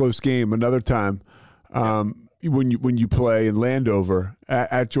real close game another time when you play in Landover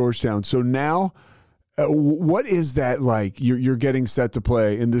at Georgetown. So now, what is that like? You're getting set to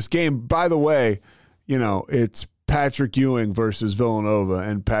play in this game. By the way, it's Patrick Ewing versus Villanova,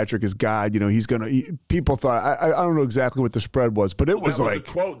 and Patrick is God. He's gonna. People thought I don't know exactly what the spread was, but it was a like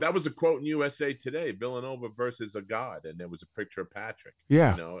quote. That was a quote in USA Today: Villanova versus a God, and there was a picture of Patrick.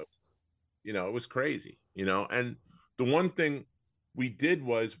 Yeah, it was crazy. And the one thing we did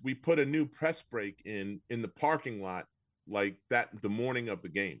was we put a new press break in the parking lot like that the morning of the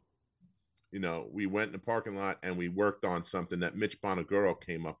game. We went in the parking lot and we worked on something that Mitch Bonaguro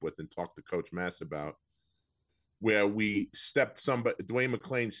came up with and talked to Coach Mass about, where we Dwayne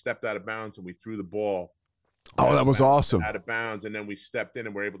McClain stepped out of bounds and we threw the ball. Oh, that was awesome. Out of bounds, and then we stepped in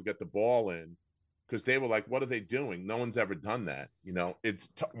and were able to get the ball in because they were like, what are they doing? No one's ever done that. It's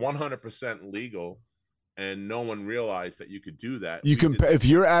 100% legal, and no one realized that you could do that. You can, if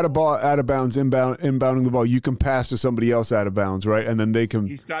you're out of bounds, inbounding the ball, you can pass to somebody else out of bounds, right? And then they can.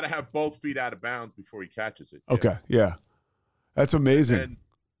 He's got to have both feet out of bounds before he catches it. Okay, yeah, that's amazing.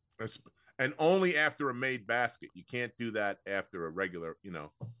 And only after a made basket. You can't do that after a regular.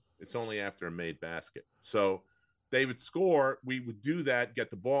 It's only after a made basket. So they would score. We would do that, get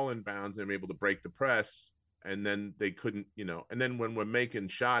the ball in bounds, and be able to break the press. And then they couldn't, and then when we're making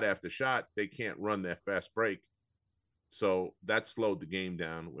shot after shot, they can't run their fast break. So that slowed the game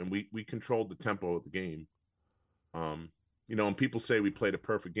down, and we controlled the tempo of the game. And people say we played a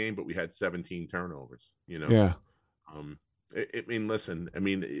perfect game, but we had 17 turnovers, Yeah. Listen,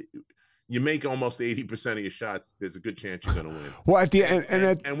 you make almost 80% of your shots, there's a good chance you're going to win. Well, at the end,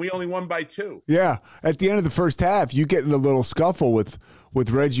 and we only won by 2. Yeah, at the end of the first half, you get in a little scuffle with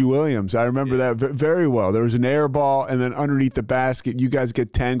Reggie Williams. I remember that very well. There was an air ball, and then underneath the basket, you guys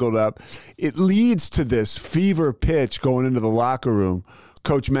get tangled up. It leads to this fever pitch going into the locker room.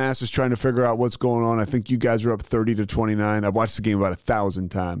 Coach Mass is trying to figure out what's going on. I think you guys are up 30-29. I've watched the game about 1,000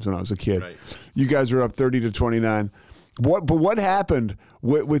 times when I was a kid. Right. You guys are up 30-29. What happened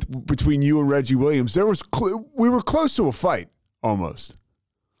between you and Reggie Williams? We were close to a fight almost.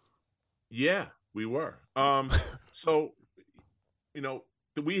 Yeah, we were. So,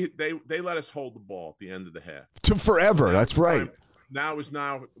 they let us hold the ball at the end of the half to forever. That's right. Now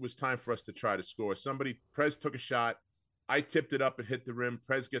it was time for us to try to score. Prez took a shot. I tipped it up and hit the rim.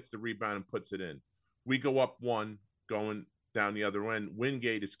 Prez gets the rebound and puts it in. We go up 1, going down the other end.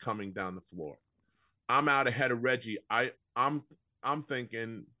 Wingate is coming down the floor. I'm out ahead of Reggie. I'm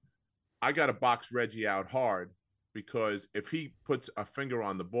thinking I got to box Reggie out hard, because if he puts a finger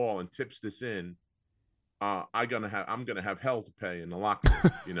on the ball and tips this in, I'm gonna have hell to pay in the locker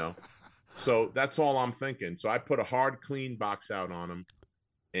room, So that's all I'm thinking. So I put a hard, clean box out on him,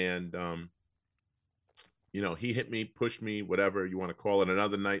 and he hit me, pushed me, whatever you want to call it,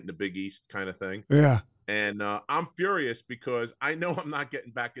 another night in the Big East kind of thing. Yeah. And I'm furious because I know I'm not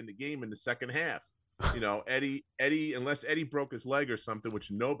getting back in the game in the second half. Eddie, unless Eddie broke his leg or something,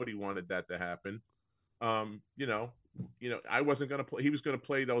 which nobody wanted that to happen. I wasn't going to play. He was going to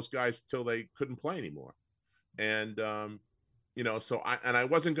play those guys till they couldn't play anymore. And, so I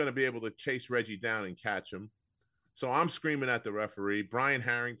wasn't going to be able to chase Reggie down and catch him. So I'm screaming at the referee. Brian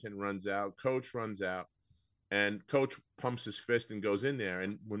Harrington runs out. Coach runs out. And Coach pumps his fist and goes in there.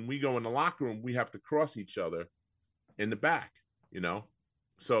 And when we go in the locker room, we have to cross each other in the back,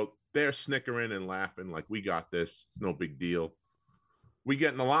 So they're snickering and laughing like, we got this. It's no big deal. We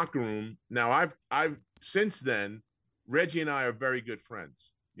get in the locker room. Now I've since then, Reggie and I are very good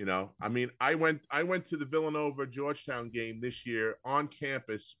friends. You know, I mean, I went to the Villanova Georgetown game this year on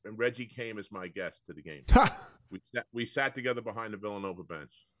campus, and Reggie came as my guest to the game. we sat together behind the Villanova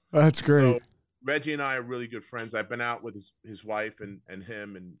bench. That's great. So Reggie and I are really good friends. I've been out with his wife and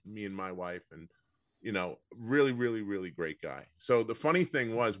him and me and my wife, and you know, really, really, really great guy. So the funny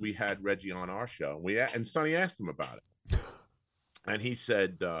thing was, we had Reggie on our show. And Sonny asked him about it, and he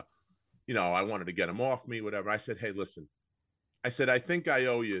said, you know, I wanted to get him off me, whatever. I said, hey, listen. I said, I think I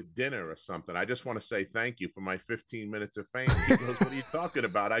owe you dinner or something. I just want to say thank you for my 15 minutes of fame. He goes, what are you talking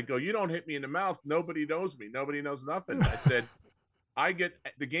about? I go, you don't hit me in the mouth. Nobody knows me. Nobody knows nothing. I said,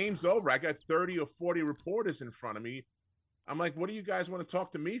 the game's over. I got 30 or 40 reporters in front of me. I'm like, what do you guys want to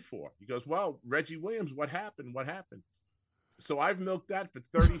talk to me for? He goes, well, Reggie Williams, what happened? What happened? So I've milked that for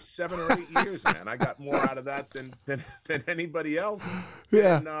 37 or 8 years, man. I got more out of that than anybody else.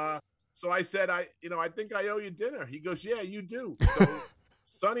 Yeah. And, so I said, I think I owe you dinner. He goes, yeah, you do. So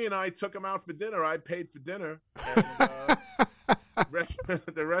Sonny and I took him out for dinner. I paid for dinner. And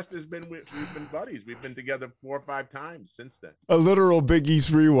the rest has been, we've been buddies. We've been together 4 or 5 times since then. A literal Big East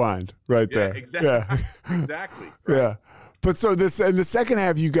rewind there. Exactly. Yeah, exactly. Right. Yeah. But so in the second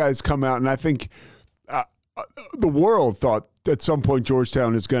half, you guys come out, and I think the world thought at some point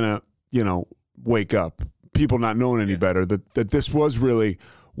Georgetown is going to, you know, wake up. People not knowing any better, that this was really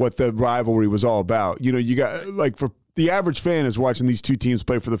what the rivalry was all about. You know, you got, like, for the average fan is watching these two teams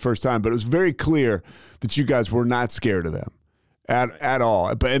play for the first time, but it was very clear that you guys were not scared of them at all.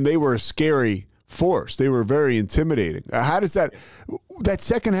 And they were a scary force. They were very intimidating. How does that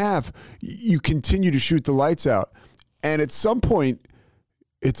second half, you continue to shoot the lights out, and at some point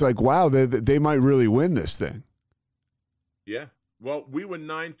it's like, wow, they might really win this thing. Yeah. Well, we were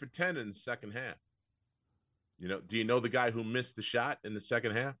 9 for 10 in the second half. You know, do you know the guy who missed the shot in the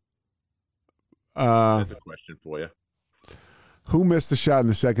second half? That's a question for you. Who missed the shot in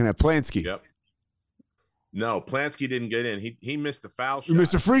the second half? Plansky. Yep. No, Plansky didn't get in. He missed the foul shot. He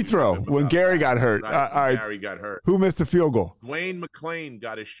missed a free throw when Gary got hurt. Right. All right. Gary got hurt. Who missed the field goal? Dwayne McClain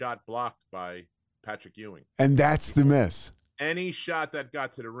got his shot blocked by Patrick Ewing. And that's the miss. Any shot that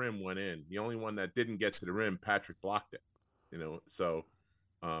got to the rim went in. The only one that didn't get to the rim, Patrick blocked it. You know, so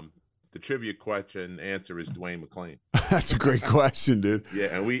the trivia question answer is Dwayne McClain. That's a great question, dude.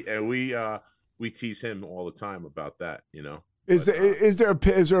 Yeah, and we tease him all the time about that. You know, is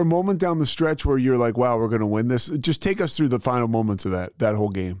there a moment down the stretch where you're like, wow, we're going to win this? Just take us through the final moments of that whole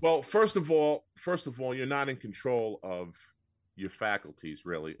game. Well, first of all, you're not in control of your faculties,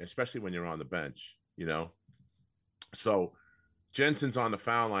 really, especially when you're on the bench. You know, so Jensen's on the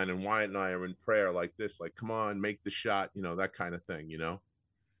foul line, and Wyatt and I are in prayer like this, like, come on, make the shot, you know, that kind of thing, you know.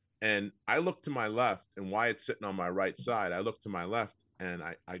 And I look to my left, and Wyatt's sitting on my right side. I look to my left, and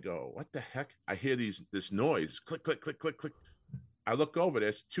I go, what the heck? I hear this noise, click, click, click, click, click. I look over,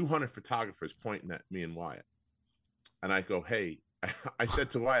 there's 200 photographers pointing at me and Wyatt. And I go, hey, I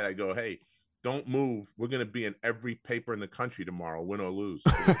said to Wyatt, I go, hey, don't move. We're going to be in every paper in the country tomorrow, win or lose.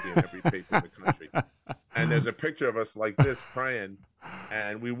 We're going to be in every paper in the country. And there's a picture of us like this praying,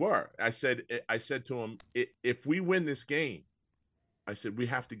 and we were. I said to him, if we win this game, I said, we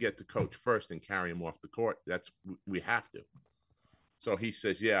have to get the coach first and carry him off the court. We have to. So he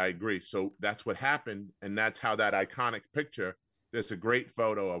says, yeah, I agree. So that's what happened. And that's how that iconic picture, there's a great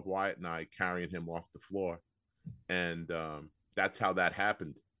photo of Wyatt and I carrying him off the floor. And that's how that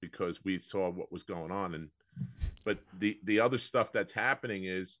happened, because we saw what was going on. But the other stuff that's happening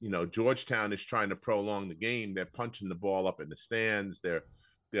is, you know, Georgetown is trying to prolong the game. They're punching the ball up in the stands.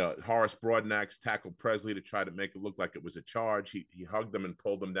 Horace Broadnax tackled Presley to try to make it look like it was a charge. He hugged them and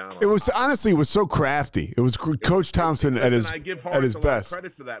pulled them down. It was so crafty. It was Coach Thompson at his best. I give Horace a lot of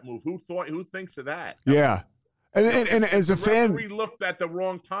credit for that move. Who thinks of that? Yeah. And as a fan, referee looked at the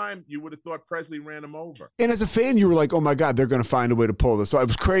wrong time, you would have thought Presley ran him over. And as a fan, you were like, "Oh my God, they're going to find a way to pull this." So it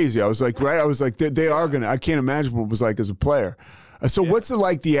was crazy. I was like, right? I was like, they are going to. I can't imagine what it was like as a player. So what's it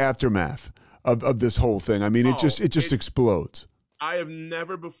like, the aftermath of this whole thing? I mean, it just explodes. I have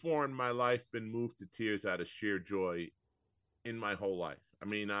never before in my life been moved to tears out of sheer joy in my whole life. I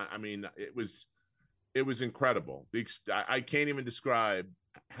mean, it was incredible. I can't even describe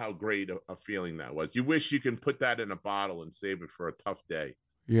how great a feeling that was. You wish you can put that in a bottle and save it for a tough day.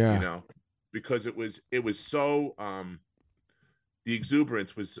 Yeah. You know, because it was so the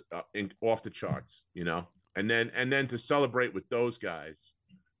exuberance was off the charts, you know. And then to celebrate with those guys,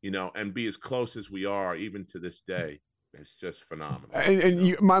 you know, and be as close as we are even to this day. It's just phenomenal.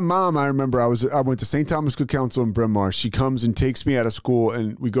 And my mom, I remember I went to St. Thomas Good Counsel in Bryn Mawr. She comes and takes me out of school,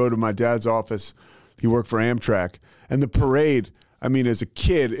 and we go to my dad's office. He worked for Amtrak. And the parade, I mean, as a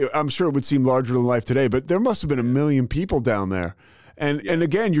kid, I'm sure it would seem larger than life today, but there must have been 1 million people down there. And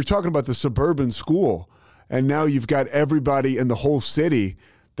again, you're talking about the suburban school, and now you've got everybody in the whole city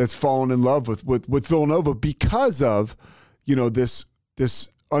that's fallen in love with Villanova because of, this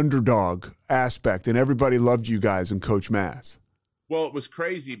underdog aspect, and everybody loved you guys and Coach Mass. Well, it was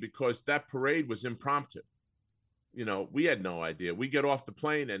crazy because that parade was impromptu. We had no idea. We get off the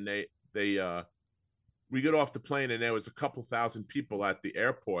plane and we get off the plane and there was a couple thousand people at the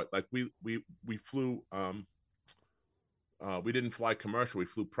airport. Like we flew, we didn't fly commercial. We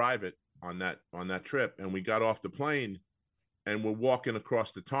flew private on that trip, and we got off the plane and we're walking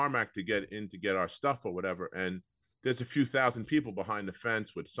across the tarmac to get our stuff or whatever. And there's a few thousand people behind the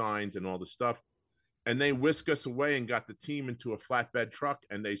fence with signs and all the stuff. And they whisked us away and got the team into a flatbed truck,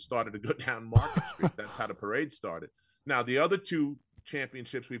 and they started to go down Market Street. That's how the parade started. Now, the other 2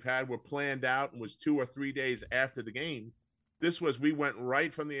 championships we've had were planned out and was 2 or 3 days after the game. We went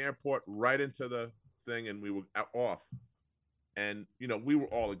right from the airport, right into the thing, and we were off. And, we were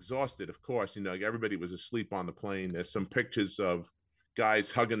all exhausted, of course. Everybody was asleep on the plane. There's some pictures of guys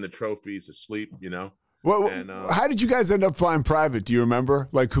hugging the trophies, asleep, Well, how did you guys end up flying private? Do you remember,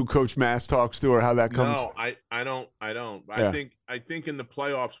 like, who Coach Mass talks to or how that comes? No, I don't. Yeah. I think in the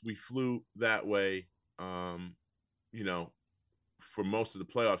playoffs we flew that way, for most of the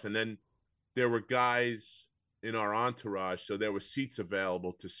playoffs. And then there were guys in our entourage, so there were seats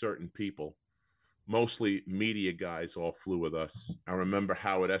available to certain people. Mostly media guys all flew with us. I remember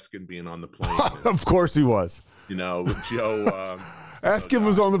Howard Eskin being on the plane. Of course he was. With Joe. Eskin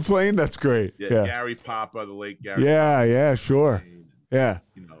was on the plane. That's great. Yeah. Gary Papa, the late Gary. Yeah, sure. Yeah.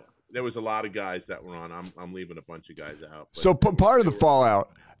 There was a lot of guys that were on. I'm leaving a bunch of guys out. So part of the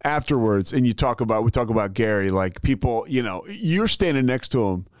fallout afterwards, and we talk about Gary, like people, you're standing next to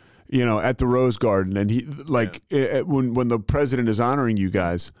him, at the Rose Garden, and he when the president is honoring you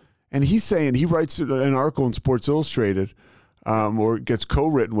guys, and he's saying, he writes an article in Sports Illustrated, or gets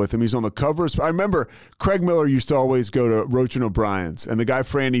co-written with him. He's on the cover. I remember Craig Miller used to always go to Roach and O'Brien's, and the guy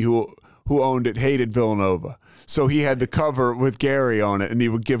Franny who owned it hated Villanova. So he had the cover with Gary on it, and he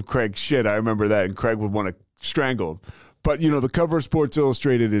would give Craig shit. I remember that, and Craig would want to strangle him. But, the cover of Sports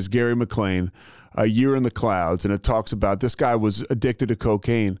Illustrated is Gary McLean, A Year in the Clouds, and it talks about this guy was addicted to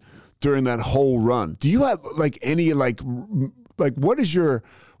cocaine during that whole run. Do you have, any, what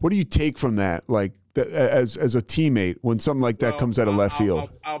do you take from that, as a teammate when something like that comes out of left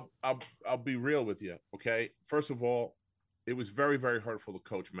field? I'll be real with you, okay? First of all, it was very, very hurtful to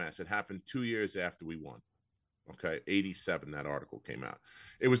Coach Mass. It happened 2 years after we won, okay? 87, that article came out.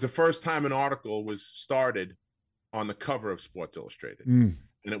 It was the first time an article was started on the cover of Sports Illustrated, and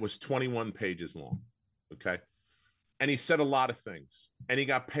it was 21 pages long, okay? And he said a lot of things, and he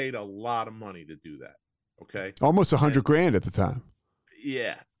got paid a lot of money to do that, okay? Almost $100,000 at the time.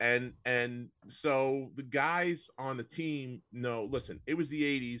 Yeah, and so the guys on the team know, listen, it was the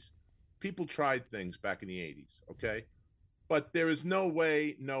 80s. People tried things back in the 80s, okay? But there is no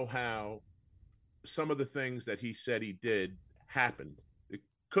way, no how some of the things that he said he did happened. It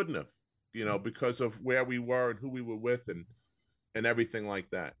couldn't have, because of where we were and who we were with and everything like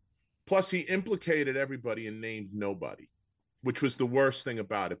that. Plus, he implicated everybody and named nobody, which was the worst thing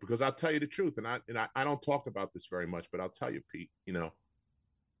about it, because I'll tell you the truth, and I don't talk about this very much, but I'll tell you, Pete,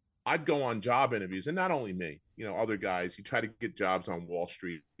 I'd go on job interviews, and not only me, other guys, you try to get jobs on Wall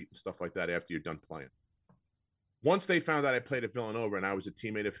Street and stuff like that after you're done playing. Once they found out I played at Villanova and I was a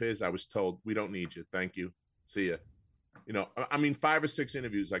teammate of his, I was told, we don't need you. Thank you. See ya. 5 or 6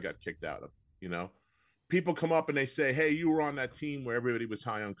 interviews I got kicked out of, People come up and they say, hey, you were on that team where everybody was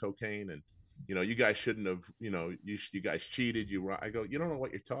high on cocaine, and, you guys shouldn't have, you guys cheated. I go, you don't know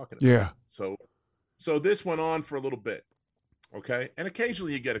what you're talking about. Yeah. So this went on for a little bit. Okay. And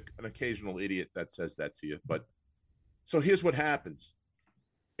occasionally you get an occasional idiot that says that to you. But so here's what happens.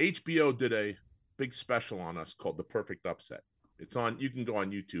 HBO did a big special on us called The Perfect Upset. You can go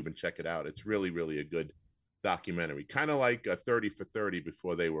on YouTube and check it out. It's really, really a good documentary. Kind of like 30 for 30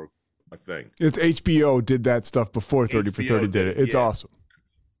 before they were a thing. It's HBO did that stuff before 30 for 30 did it. It's awesome.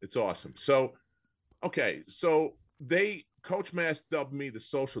 It's awesome. So, okay. So Coach Mass dubbed me the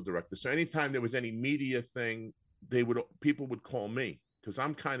social director. So anytime there was any media thing, people would call me, because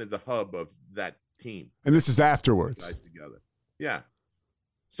I'm kind of the hub of that team. And this is afterwards. Guys together. Yeah.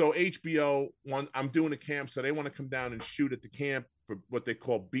 So HBO, I'm doing a camp, so they want to come down and shoot at the camp for what they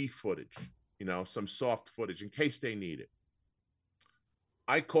call B footage, some soft footage in case they need it.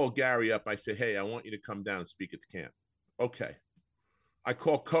 I call Gary up. I say, hey, I want you to come down and speak at the camp. Okay. I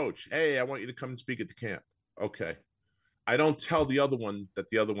call coach. Hey, I want you to come and speak at the camp. Okay. I don't tell the other one that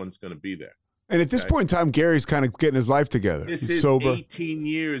the other one's going to be there. And at this point in time, Gary's kind of getting his life together. This He's is sober. 18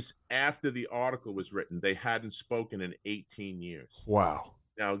 years after the article was written. They hadn't spoken in 18 years. Wow.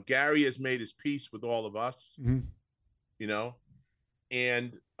 Now, Gary has made his peace with all of us, you know,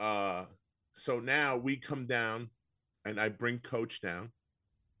 and so now we come down and I bring Coach down.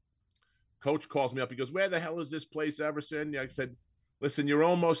 Coach calls me up. He goes, where the hell is this place, Everson? I said, listen, you're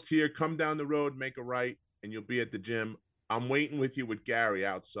almost here. Come down the road, make a right, and you'll be at the gym. I'm waiting with you with Gary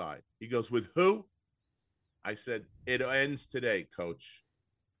outside. He goes, with who? I said, it ends today, Coach.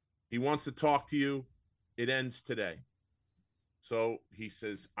 He wants to talk to you. It ends today. So he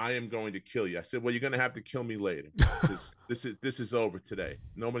says, I am going to kill you. I said, well, you're going to have to kill me later. This is over today.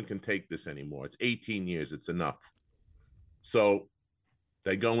 No one can take this anymore. It's 18 years. It's enough. So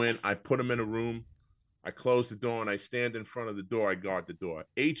they go in. I put them in a room. I close the door, and I stand in front of the door. I guard the door.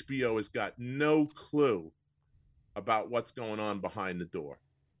 HBO has got no clue about what's going on behind the door,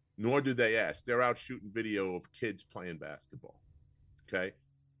 nor do they ask. They're out shooting video of kids playing basketball, okay?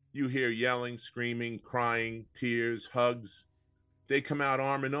 You hear yelling, screaming, crying, tears, hugs. They come out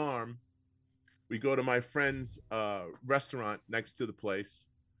arm in arm. We go to my friend's restaurant next to the place,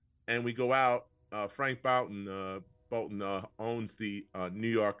 and we go out. Frank Bolton owns the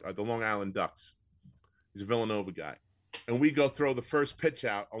the Long Island Ducks. He's a Villanova guy. And we go throw the first pitch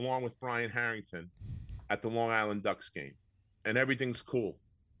out along with Brian Harrington at the Long Island Ducks game. And everything's cool,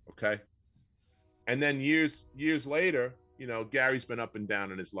 okay? And then years later, you know, Gary's been up and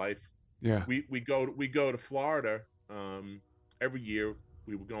down in his life. Yeah. We go to Florida. Every year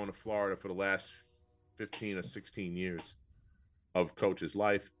we were going to Florida for the last 15 or 16 years of Coach's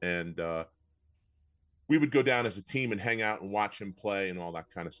life. And we would go down as a team and hang out and watch him play and all that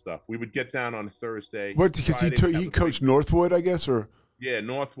kind of stuff. We would get down on a Thursday. What? Because he coached Northwood, I guess, or yeah,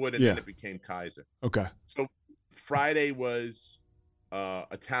 Northwood, and then it became Kaiser. Okay. So Friday was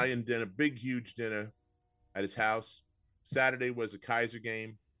Italian dinner, big huge dinner at his house. Saturday was a Kaiser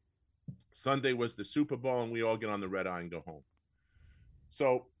game. Sunday was the Super Bowl, and we all get on the red eye and go home.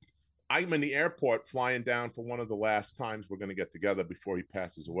 So I'm in the airport flying down for one of the last times we're going to get together before he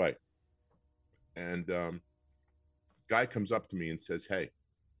passes away. And guy comes up to me and says, hey,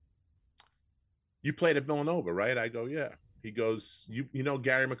 you played at Villanova, right? I go, yeah. He goes, you know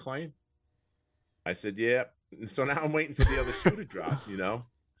Gary McLean? I said, yeah. So now I'm waiting for the other shoe to drop, you know?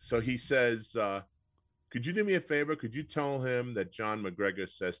 So he says, could you do me a favor? Could you tell him that John McGregor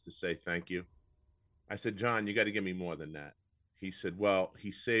says to say thank you? I said, John, you got to give me more than that. He said, well,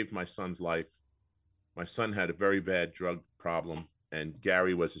 he saved my son's life. My son had a very bad drug problem, and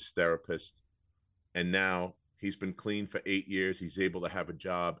Gary was his therapist. And now he's been clean for 8 years. He's able to have a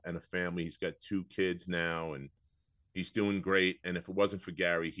job and a family. He's got 2 kids now, and he's doing great. And if it wasn't for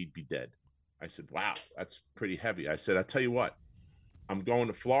Gary, he'd be dead. I said, wow, that's pretty heavy. I said, I'll tell you what, I'm going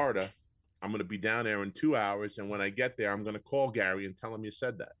to Florida. I'm going to be down there in 2 hours. And when I get there, I'm going to call Gary and tell him you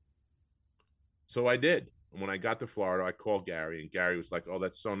said that. So I did. And when I got to Florida, I called Gary, and Gary was like, oh,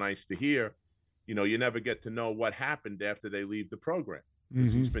 that's so nice to hear. You know, you never get to know what happened after they leave the program,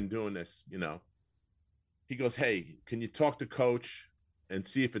 because he's been doing this, you know. He goes, hey, can you talk to Coach and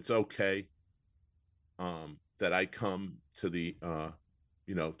see if it's okay that I come to the,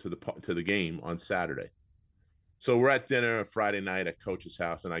 to the game on Saturday? So we're at dinner Friday night at Coach's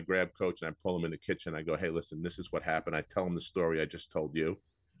house, and I grab Coach and I pull him in the kitchen. I go, hey, listen, this is what happened. I tell him the story I just told you.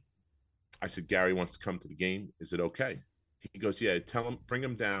 I said, Gary wants to come to the game. Is it okay? He goes, yeah, tell him, bring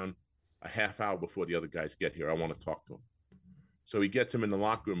him down a half hour before the other guys get here. I want to talk to him. So he gets him in the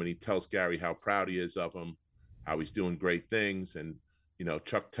locker room, and he tells Gary how proud he is of him, how he's doing great things. And, you know,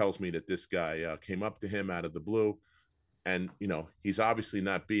 Chuck tells me that this guy came up to him out of the blue, and, you know, he's obviously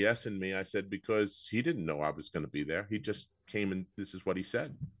not BSing me. I said, because he didn't know I was going to be there. He just came, and this is what he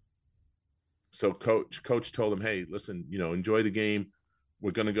said. So coach told him, hey, listen, you know, enjoy the game.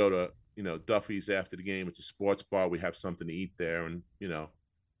 We're going to go to, you know, Duffy's after the game. It's a sports bar. We have something to eat there. And, you know,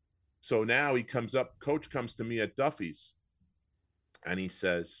 so now he comes up, Coach comes to me at Duffy's, and he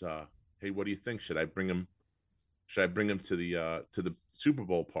says, hey, what do you think? Should I bring him to the Super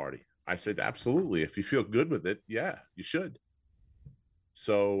Bowl party? I said, absolutely. If you feel good with it, yeah, you should.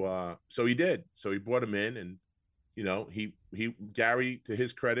 So he did. So he brought him in, and, you know, Gary, to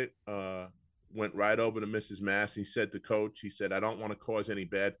his credit, went right over to Mrs. Mass. He said to Coach, he said, I don't want to cause any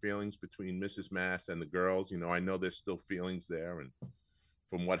bad feelings between Mrs. Mass and the girls. You know, I know there's still feelings there, and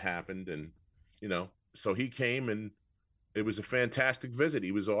from what happened. And, you know, so he came, and it was a fantastic visit.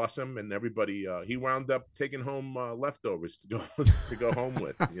 He was awesome, and everybody. He wound up taking home leftovers to go home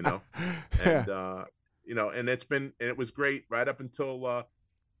with, you know. And and it was great right up until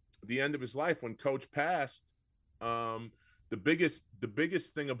the end of his life when Coach passed. The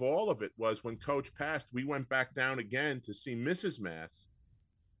biggest thing of all of it was when Coach passed, we went back down again to see Mrs. Mass.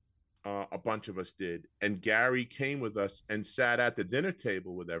 A bunch of us did, and Gary came with us and sat at the dinner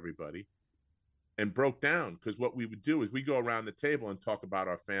table with everybody and broke down, because what we would do is we go around the table and talk about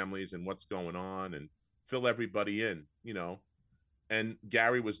our families and what's going on and fill everybody in, and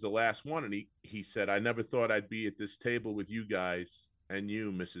Gary was the last one, and he said, I never thought I'd be at this table with you guys and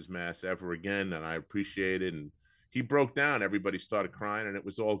you, Mrs. Mass, ever again, and I appreciate it. And he broke down, everybody started crying, and it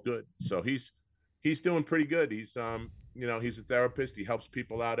was all good. So he's doing pretty good. He's he's a therapist. He helps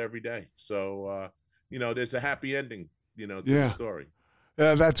people out every day. So, there's a happy ending, to the story.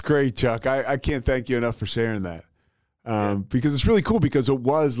 Yeah, that's great, Chuck. I can't thank you enough for sharing that. Because it's really cool, because it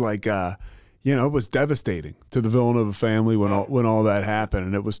was like, it was devastating to the Villanova family when all that happened.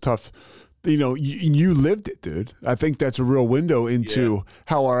 And it was tough. You lived it, dude. I think that's a real window into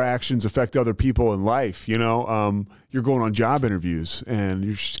how our actions affect other people in life. You're going on job interviews and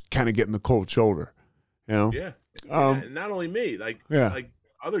you're kind of getting the cold shoulder, Yeah. And not only me, like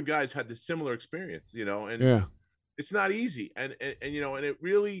other guys had the similar experience, and it's not easy. And it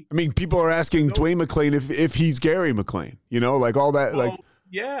really, I mean, people are asking Dwayne McClain if he's Gary McClain, like all that,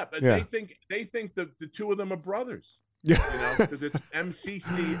 but they think the two of them are brothers. Because it's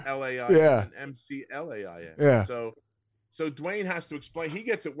MCCLAIN and MCLAIN. Yeah. So Dwayne has to explain. He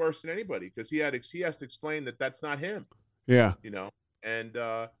gets it worse than anybody, because he has to explain that that's not him. Yeah. And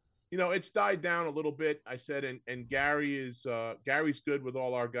it's died down a little bit. I said, and Gary's good with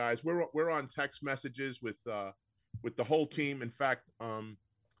all our guys. We're on text messages with the whole team. In fact,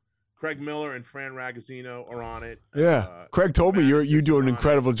 Craig Miller and Fran Ragazzino are on it. Yeah. Craig told me you do an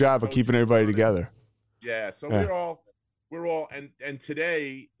incredible job of keeping everybody together. Yeah. So we're all and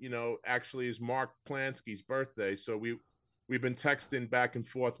today, actually is Mark Plansky's birthday. So we've been texting back and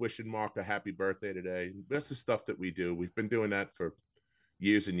forth, wishing Mark a happy birthday today. That's the stuff that we do. We've been doing that for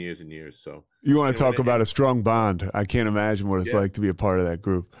years and years and years. So you want to talk about a strong bond. I can't imagine what it's like to be a part of that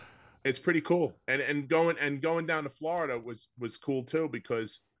group. It's pretty cool. And going down to Florida was cool too,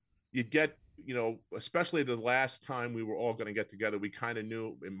 because you'd get, especially the last time we were all going to get together, we kind of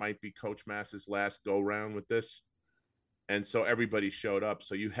knew it might be Coach Mass's last go round with this. And so everybody showed up.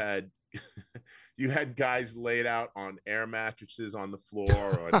 So you had guys laid out on air mattresses on the floor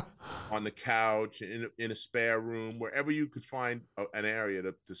or on the couch in a spare room, wherever you could find an area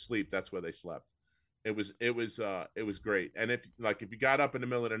to sleep. That's where they slept. It was great. And if you got up in the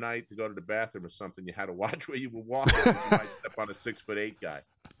middle of the night to go to the bathroom or something, you had to watch where you were walking. You might step on a 6'8" guy.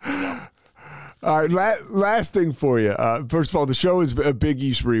 All right, last thing for you. First of all, the show is a Big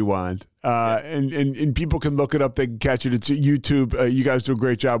East Rewind, and people can look it up. They can catch it. It's YouTube. You guys do a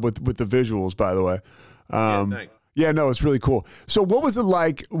great job with the visuals, by the way. Thanks. Yeah, no, it's really cool. So what was it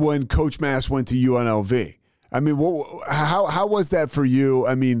like when Coach Mass went to UNLV? I mean, how was that for you?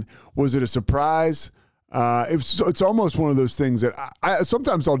 I mean, was it a surprise? It's almost one of those things that I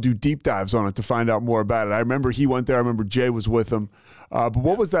sometimes I'll do deep dives on it to find out more about it. I remember he went there. I remember Jay was with him. But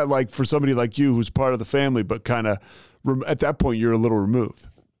what was that like for somebody like you who's part of the family, but kind of at that point you're a little removed?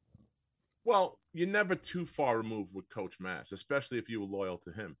 Well, you're never too far removed with Coach Mass, especially if you were loyal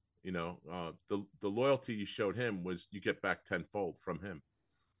to him. The loyalty you showed him was you get back tenfold from him.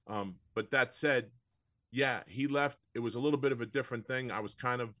 But that said, yeah, he left. It was a little bit of a different thing. I was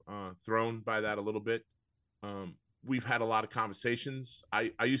kind of thrown by that a little bit. We've had a lot of conversations.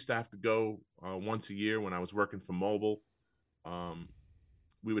 I used to have to go once a year when I was working for Mobile.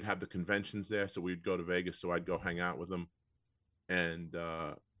 We would have the conventions there, so we'd go to Vegas, so I'd go hang out with him. And,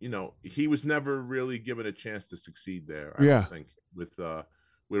 he was never really given a chance to succeed there, I don't think, with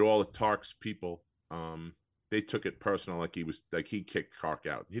all the Tark's people. They took it personal, like he kicked Tark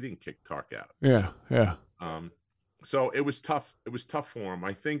out. He didn't kick Tark out. Yeah. So it was tough. It was tough for him,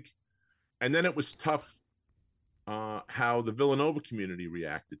 I think. And then it was tough how the Villanova community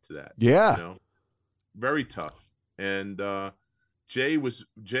reacted to that. Yeah. Very tough. And Jay was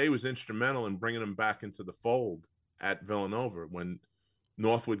instrumental in bringing him back into the fold at Villanova when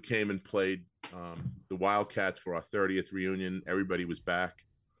Northwood came and played the Wildcats for our 30th reunion. Everybody was back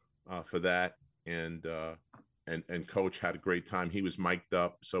for that. And Coach had a great time. He was mic'd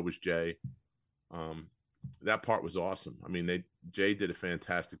up. So was Jay. That part was awesome. I mean, Jay did a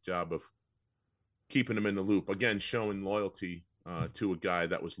fantastic job of keeping him in the loop. Again, showing loyalty to a guy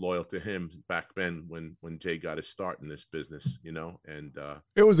that was loyal to him back then when Jay got his start in this business, and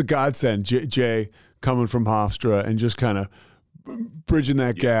it was a godsend, Jay coming from Hofstra and just kind of bridging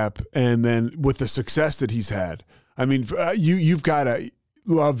that gap. And then with the success that he's had, I mean, you've got to,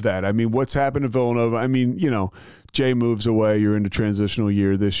 love that. I mean, what's happened to Villanova? I mean, Jay moves away. You're in a transitional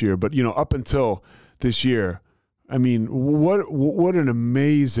year this year. But, up until this year, I mean, what an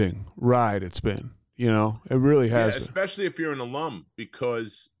amazing ride it's been. It really has been. Especially if you're an alum,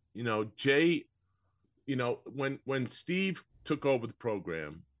 because, Jay, when Steve took over the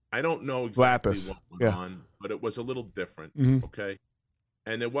program, I don't know exactly what went on, but it was a little different, okay?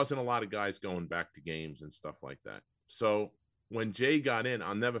 And there wasn't a lot of guys going back to games and stuff like that. So when Jay got in,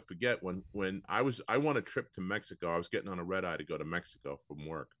 I'll never forget when I won a trip to Mexico. I was getting on a red eye to go to Mexico from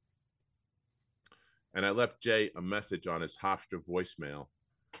work. And I left Jay a message on his Hofstra voicemail.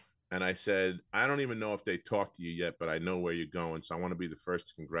 And I said, I don't even know if they talked to you yet, but I know where you're going. So I want to be the first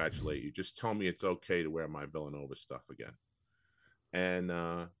to congratulate you. Just tell me it's okay to wear my Villanova stuff again.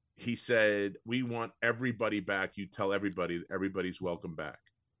 And he said, we want everybody back. You tell everybody, everybody's welcome back.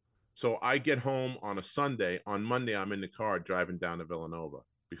 So I get home on a Sunday. On Monday, I'm in the car driving down to Villanova.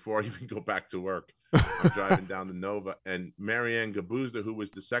 Before I even go back to work, I'm driving down to Nova. And Marianne Gabuzda, who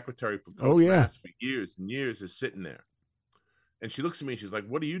was the secretary for Coach Mass for years and years, is sitting there. And she looks at me, she's like,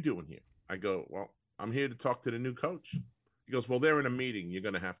 what are you doing here? I go, well, I'm here to talk to the new coach. He goes, well, they're in a meeting. You're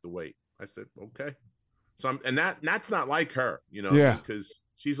going to have to wait. I said, okay. So that's not like her, because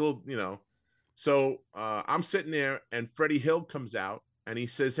she's a little, So I'm sitting there and Freddie Hill comes out and he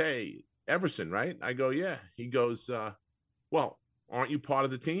says, hey, Everson, right? I go, yeah. He goes, well, aren't you part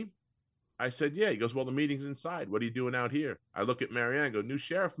of the team? I said, yeah. He goes, well, the meeting's inside. What are you doing out here? I look at Marianne and go, new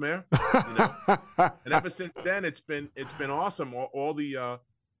sheriff, Mayor. And ever since then, it's been awesome. All the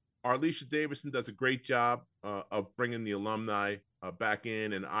Arlisha Davison does a great job of bringing the alumni back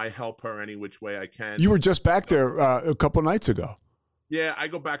in, and I help her any which way I can. You were just back there a couple nights ago. Yeah, I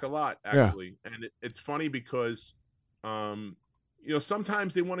go back a lot, actually. Yeah. And it's funny because,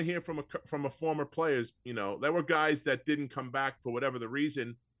 sometimes they want to hear from a former players. There were guys that didn't come back for whatever the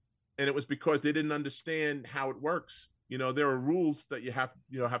reason, and it was because they didn't understand how it works. There are rules that you have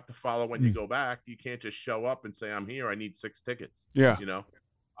to follow when you go back. You can't just show up and say, I'm here, I need 6 tickets. Yeah.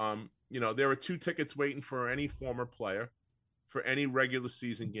 There are 2 tickets waiting for any former player for any regular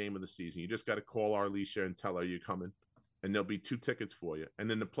season game of the season. You just got to call Arlisha and tell her you're coming, and there'll be 2 tickets for you.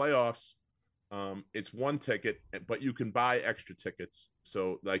 And in the playoffs, it's 1 ticket, but you can buy extra tickets.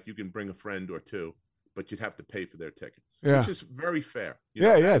 So like you can bring a friend or 2, but you'd have to pay for their tickets, which is very fair.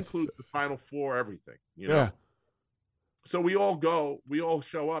 That includes the Final Four, everything, Yeah. So we all go, we all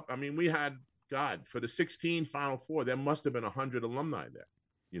show up. I mean, we had, for the 16 Final Four, there must have been 100 alumni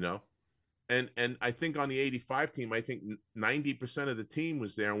there, And I think on the 85 team, I think 90% of the team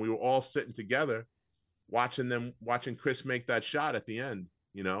was there, and we were all sitting together watching Chris make that shot at the end,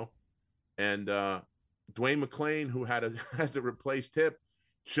 And Dwayne McClain, who has a replaced hip,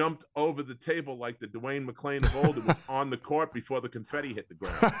 jumped over the table like the Dwayne McClain of old, who was on the court before the confetti hit the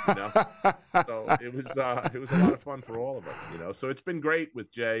ground, So it was a lot of fun for all of us, So it's been great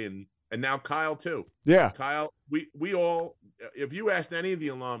with Jay and now Kyle too. Yeah. Kyle, we all, if you asked any of the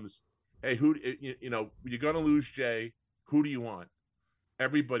alums, hey, you're going to lose Jay, who do you want?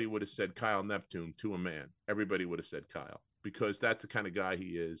 Everybody would have said Kyle Neptune to a man. Everybody would have said Kyle, because that's the kind of guy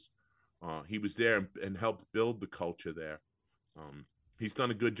he is. He was there and helped build the culture there. He's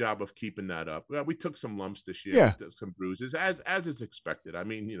done a good job of keeping that up. Well, we took some lumps this year, some bruises, as is expected. I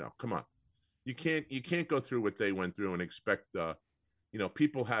mean, come on, you can't go through what they went through and expect.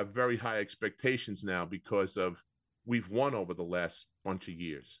 People have very high expectations now because of we've won over the last bunch of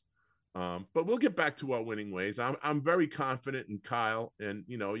years. But we'll get back to our winning ways. I'm very confident in Kyle, and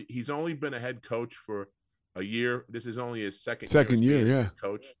he's only been a head coach for a year. This is only his second year, head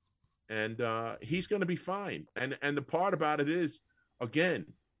coach, and he's going to be fine. And the part about it is, again,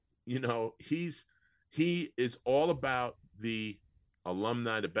 he is all about the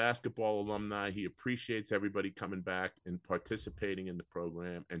alumni, the basketball alumni. He appreciates everybody coming back and participating in the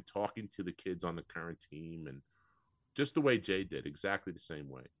program and talking to the kids on the current team, and just the way Jay did, exactly the same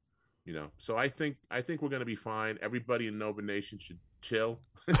way. So I think we're going to be fine. Everybody in Nova Nation should chill,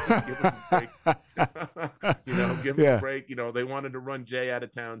 give them a break. Give them a break. They wanted to run Jay out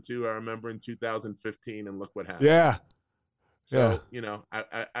of town too. I remember in 2015, and look what happened. Yeah. So,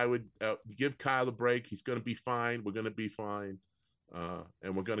 I would give Kyle a break. He's going to be fine. We're going to be fine.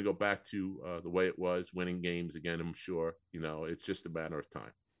 And we're going to go back to the way it was, winning games again, I'm sure. It's just a matter of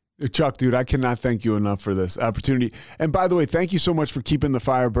time. Chuck, dude, I cannot thank you enough for this opportunity. And by the way, thank you so much for keeping the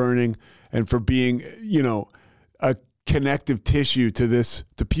fire burning and for being, a connective tissue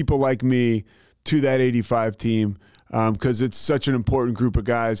to people like me, to that 85 team, because it's such an important group of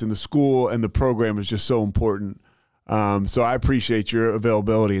guys, and the school and the program is just so important. So I appreciate your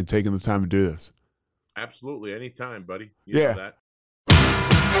availability and taking the time to do this. Absolutely. Anytime, buddy. You know that.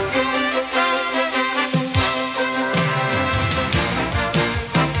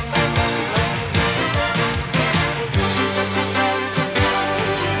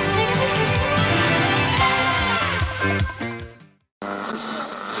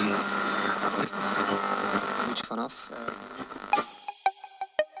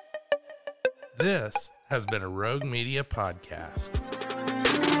 This has been a Rogue Media podcast.